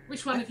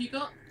 Which one have you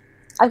got?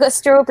 I've got a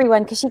strawberry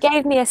one because she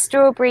gave me a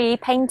strawberry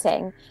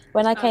painting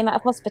when I came out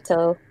of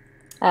hospital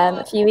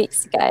a few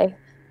weeks ago.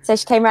 So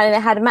she came around and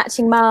it had a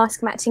matching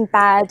mask, matching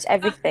badge,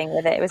 everything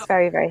with it. It was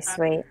very, very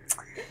sweet.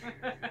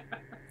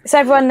 So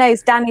everyone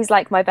knows Danny's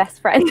like my best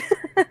friend.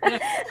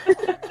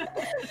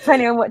 For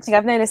anyone watching,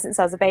 I've known her since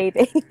I was a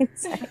baby.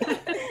 So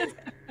it'd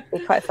be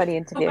quite funny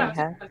interviewing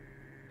her.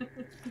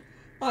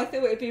 I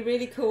thought it'd be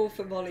really cool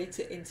for Molly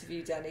to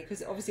interview Danny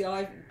because obviously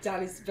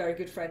Danny's a very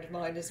good friend of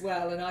mine as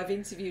well, and I've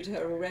interviewed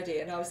her already.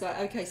 And I was like,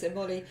 okay, so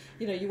Molly,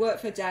 you work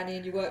for Danny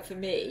and you work for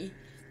me.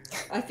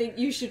 I think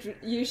you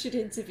should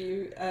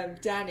interview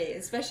Danny,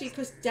 especially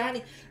because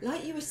Danny,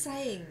 like you were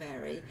saying,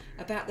 Mary,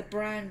 about the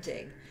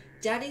branding.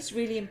 Danny's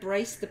really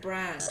embraced the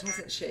brand,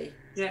 hasn't she?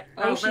 Yeah,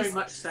 very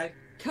much so.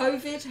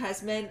 COVID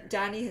has meant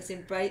Danny has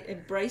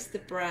embraced the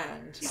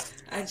brand,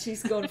 and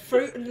she's gone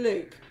fruit and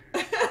loop.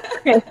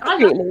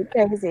 Absolutely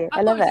crazy.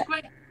 I love it.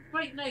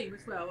 Great name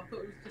as well. I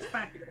thought it was just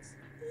fabulous.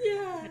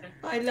 Yeah.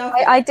 I love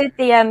it. I did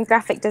the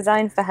graphic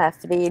design for her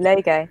for the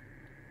logo.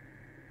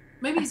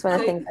 Maybe that's one of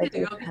the things I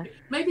do.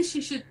 Maybe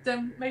she should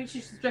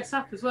dress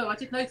up as well. I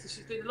did notice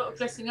she's doing a lot of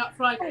dressing up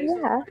Fridays. Oh,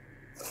 yeah.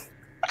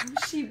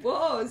 She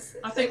was.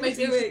 I think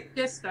maybe you should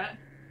suggest that.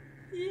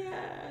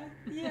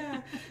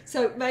 Yeah.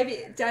 So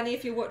maybe, Danny,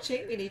 if you're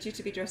watching, we need you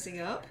to be dressing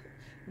up.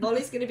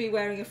 Mollie's going to be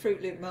wearing a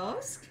Fruit Loop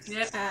mask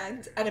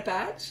and a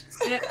badge.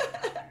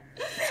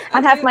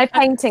 And have my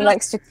painting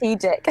like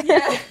strategic.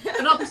 Yeah.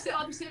 And I'll be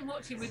sitting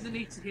watching with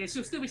Anita here.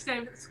 She'll still be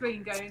staring at the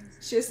screen going...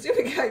 She'll still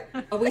be going,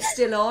 are we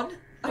still on?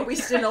 Are we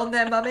still on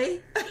there,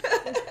 Mummy?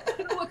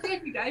 What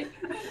every day?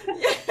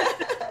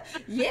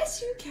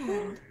 Yes, you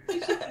can.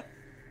 There's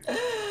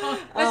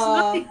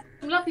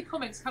some lovely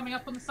comments coming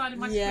up on the side of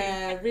my screen.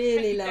 Yeah,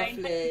 really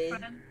lovely.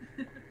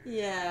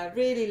 Yeah,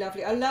 really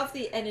lovely. I love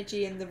the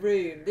energy in the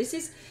room.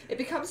 It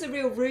becomes a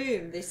real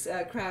room, this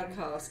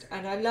crowdcast,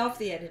 and I love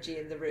the energy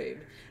in the room,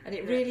 and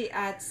it really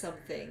adds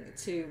something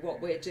to what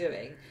we're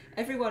doing.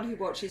 Everyone who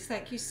watches,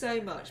 thank you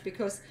so much,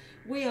 because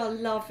we are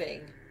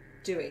loving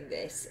doing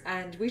this,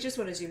 and we just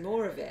want to do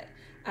more of it.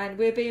 And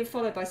we're being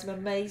followed by some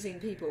amazing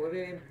people. We're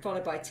being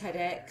followed by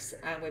TEDx,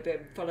 and we're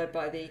being followed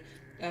by the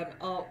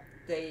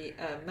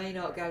main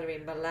art gallery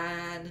in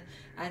Milan.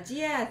 And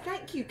yeah,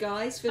 thank you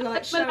guys for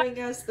like showing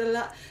us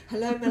the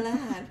hello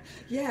Milan.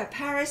 Yeah,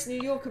 Paris,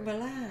 New York, and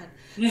Milan.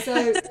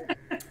 So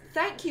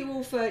thank you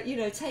all for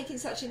taking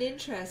such an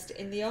interest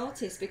in the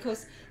artists,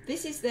 because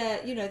this is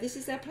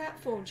their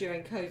platform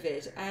during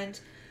COVID, and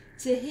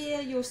to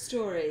hear your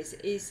stories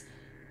is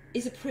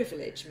a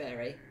privilege,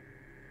 Mary.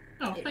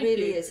 Oh, it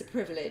really is a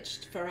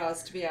privilege for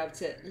us to be able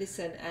to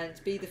listen and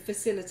be the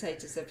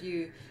facilitators of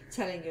you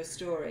telling your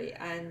story.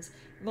 And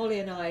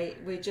Mollie and I,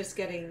 we're just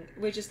loving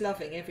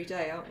every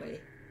day, aren't we?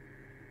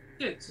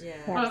 Good. Yeah.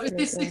 Well, it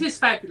is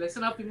fabulous,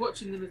 and I've been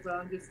watching them as well,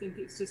 and just think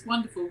it's just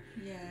wonderful.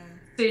 Yeah.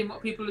 Seeing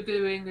what people are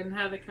doing and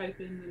how they're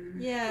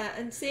coping.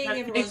 And seeing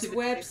everyone's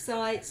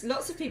websites.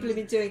 Lots of people have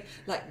been doing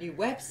like new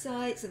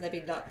websites, and they've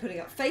been like putting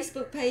up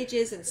Facebook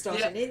pages and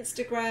starting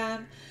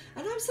Instagram.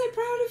 And I'm so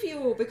proud of you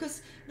all,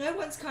 because no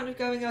one's kind of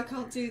going, I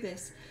can't do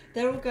this.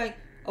 They're all going,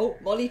 oh,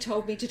 Mollie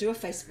told me to do a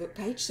Facebook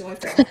page, so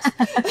I've done it.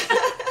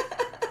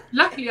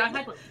 Luckily, I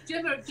had one.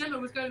 Gemma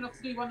was going off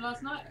to do one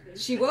last night, I think.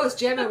 She was.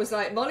 Gemma was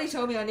like, Mollie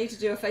told me I need to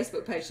do a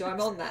Facebook page, so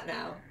I'm on that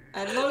now.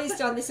 And Mollie's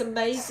done this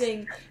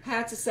amazing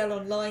how to sell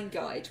online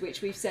guide,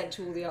 which we've sent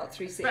to all the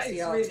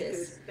ART360 artists. Really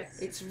good. Yes.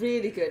 It's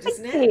really good,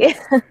 isn't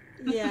it?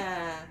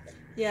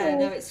 Yeah,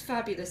 no, it's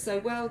fabulous. So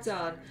well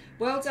done.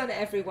 Well done,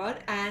 everyone.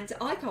 And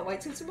I can't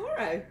wait till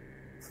tomorrow.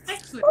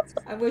 Excellent.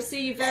 And we'll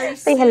see you very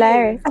soon. Be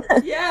hilarious.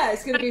 Yeah,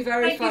 it's going to be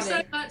very funny.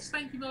 Thank you so much.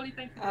 Thank you, Mollie.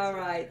 Thank you. All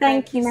right.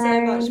 Thank you, so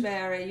Mary. much,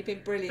 Mary. You've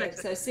been brilliant.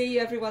 So see you,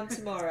 everyone,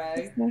 tomorrow.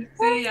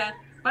 See ya.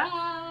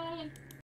 Bye.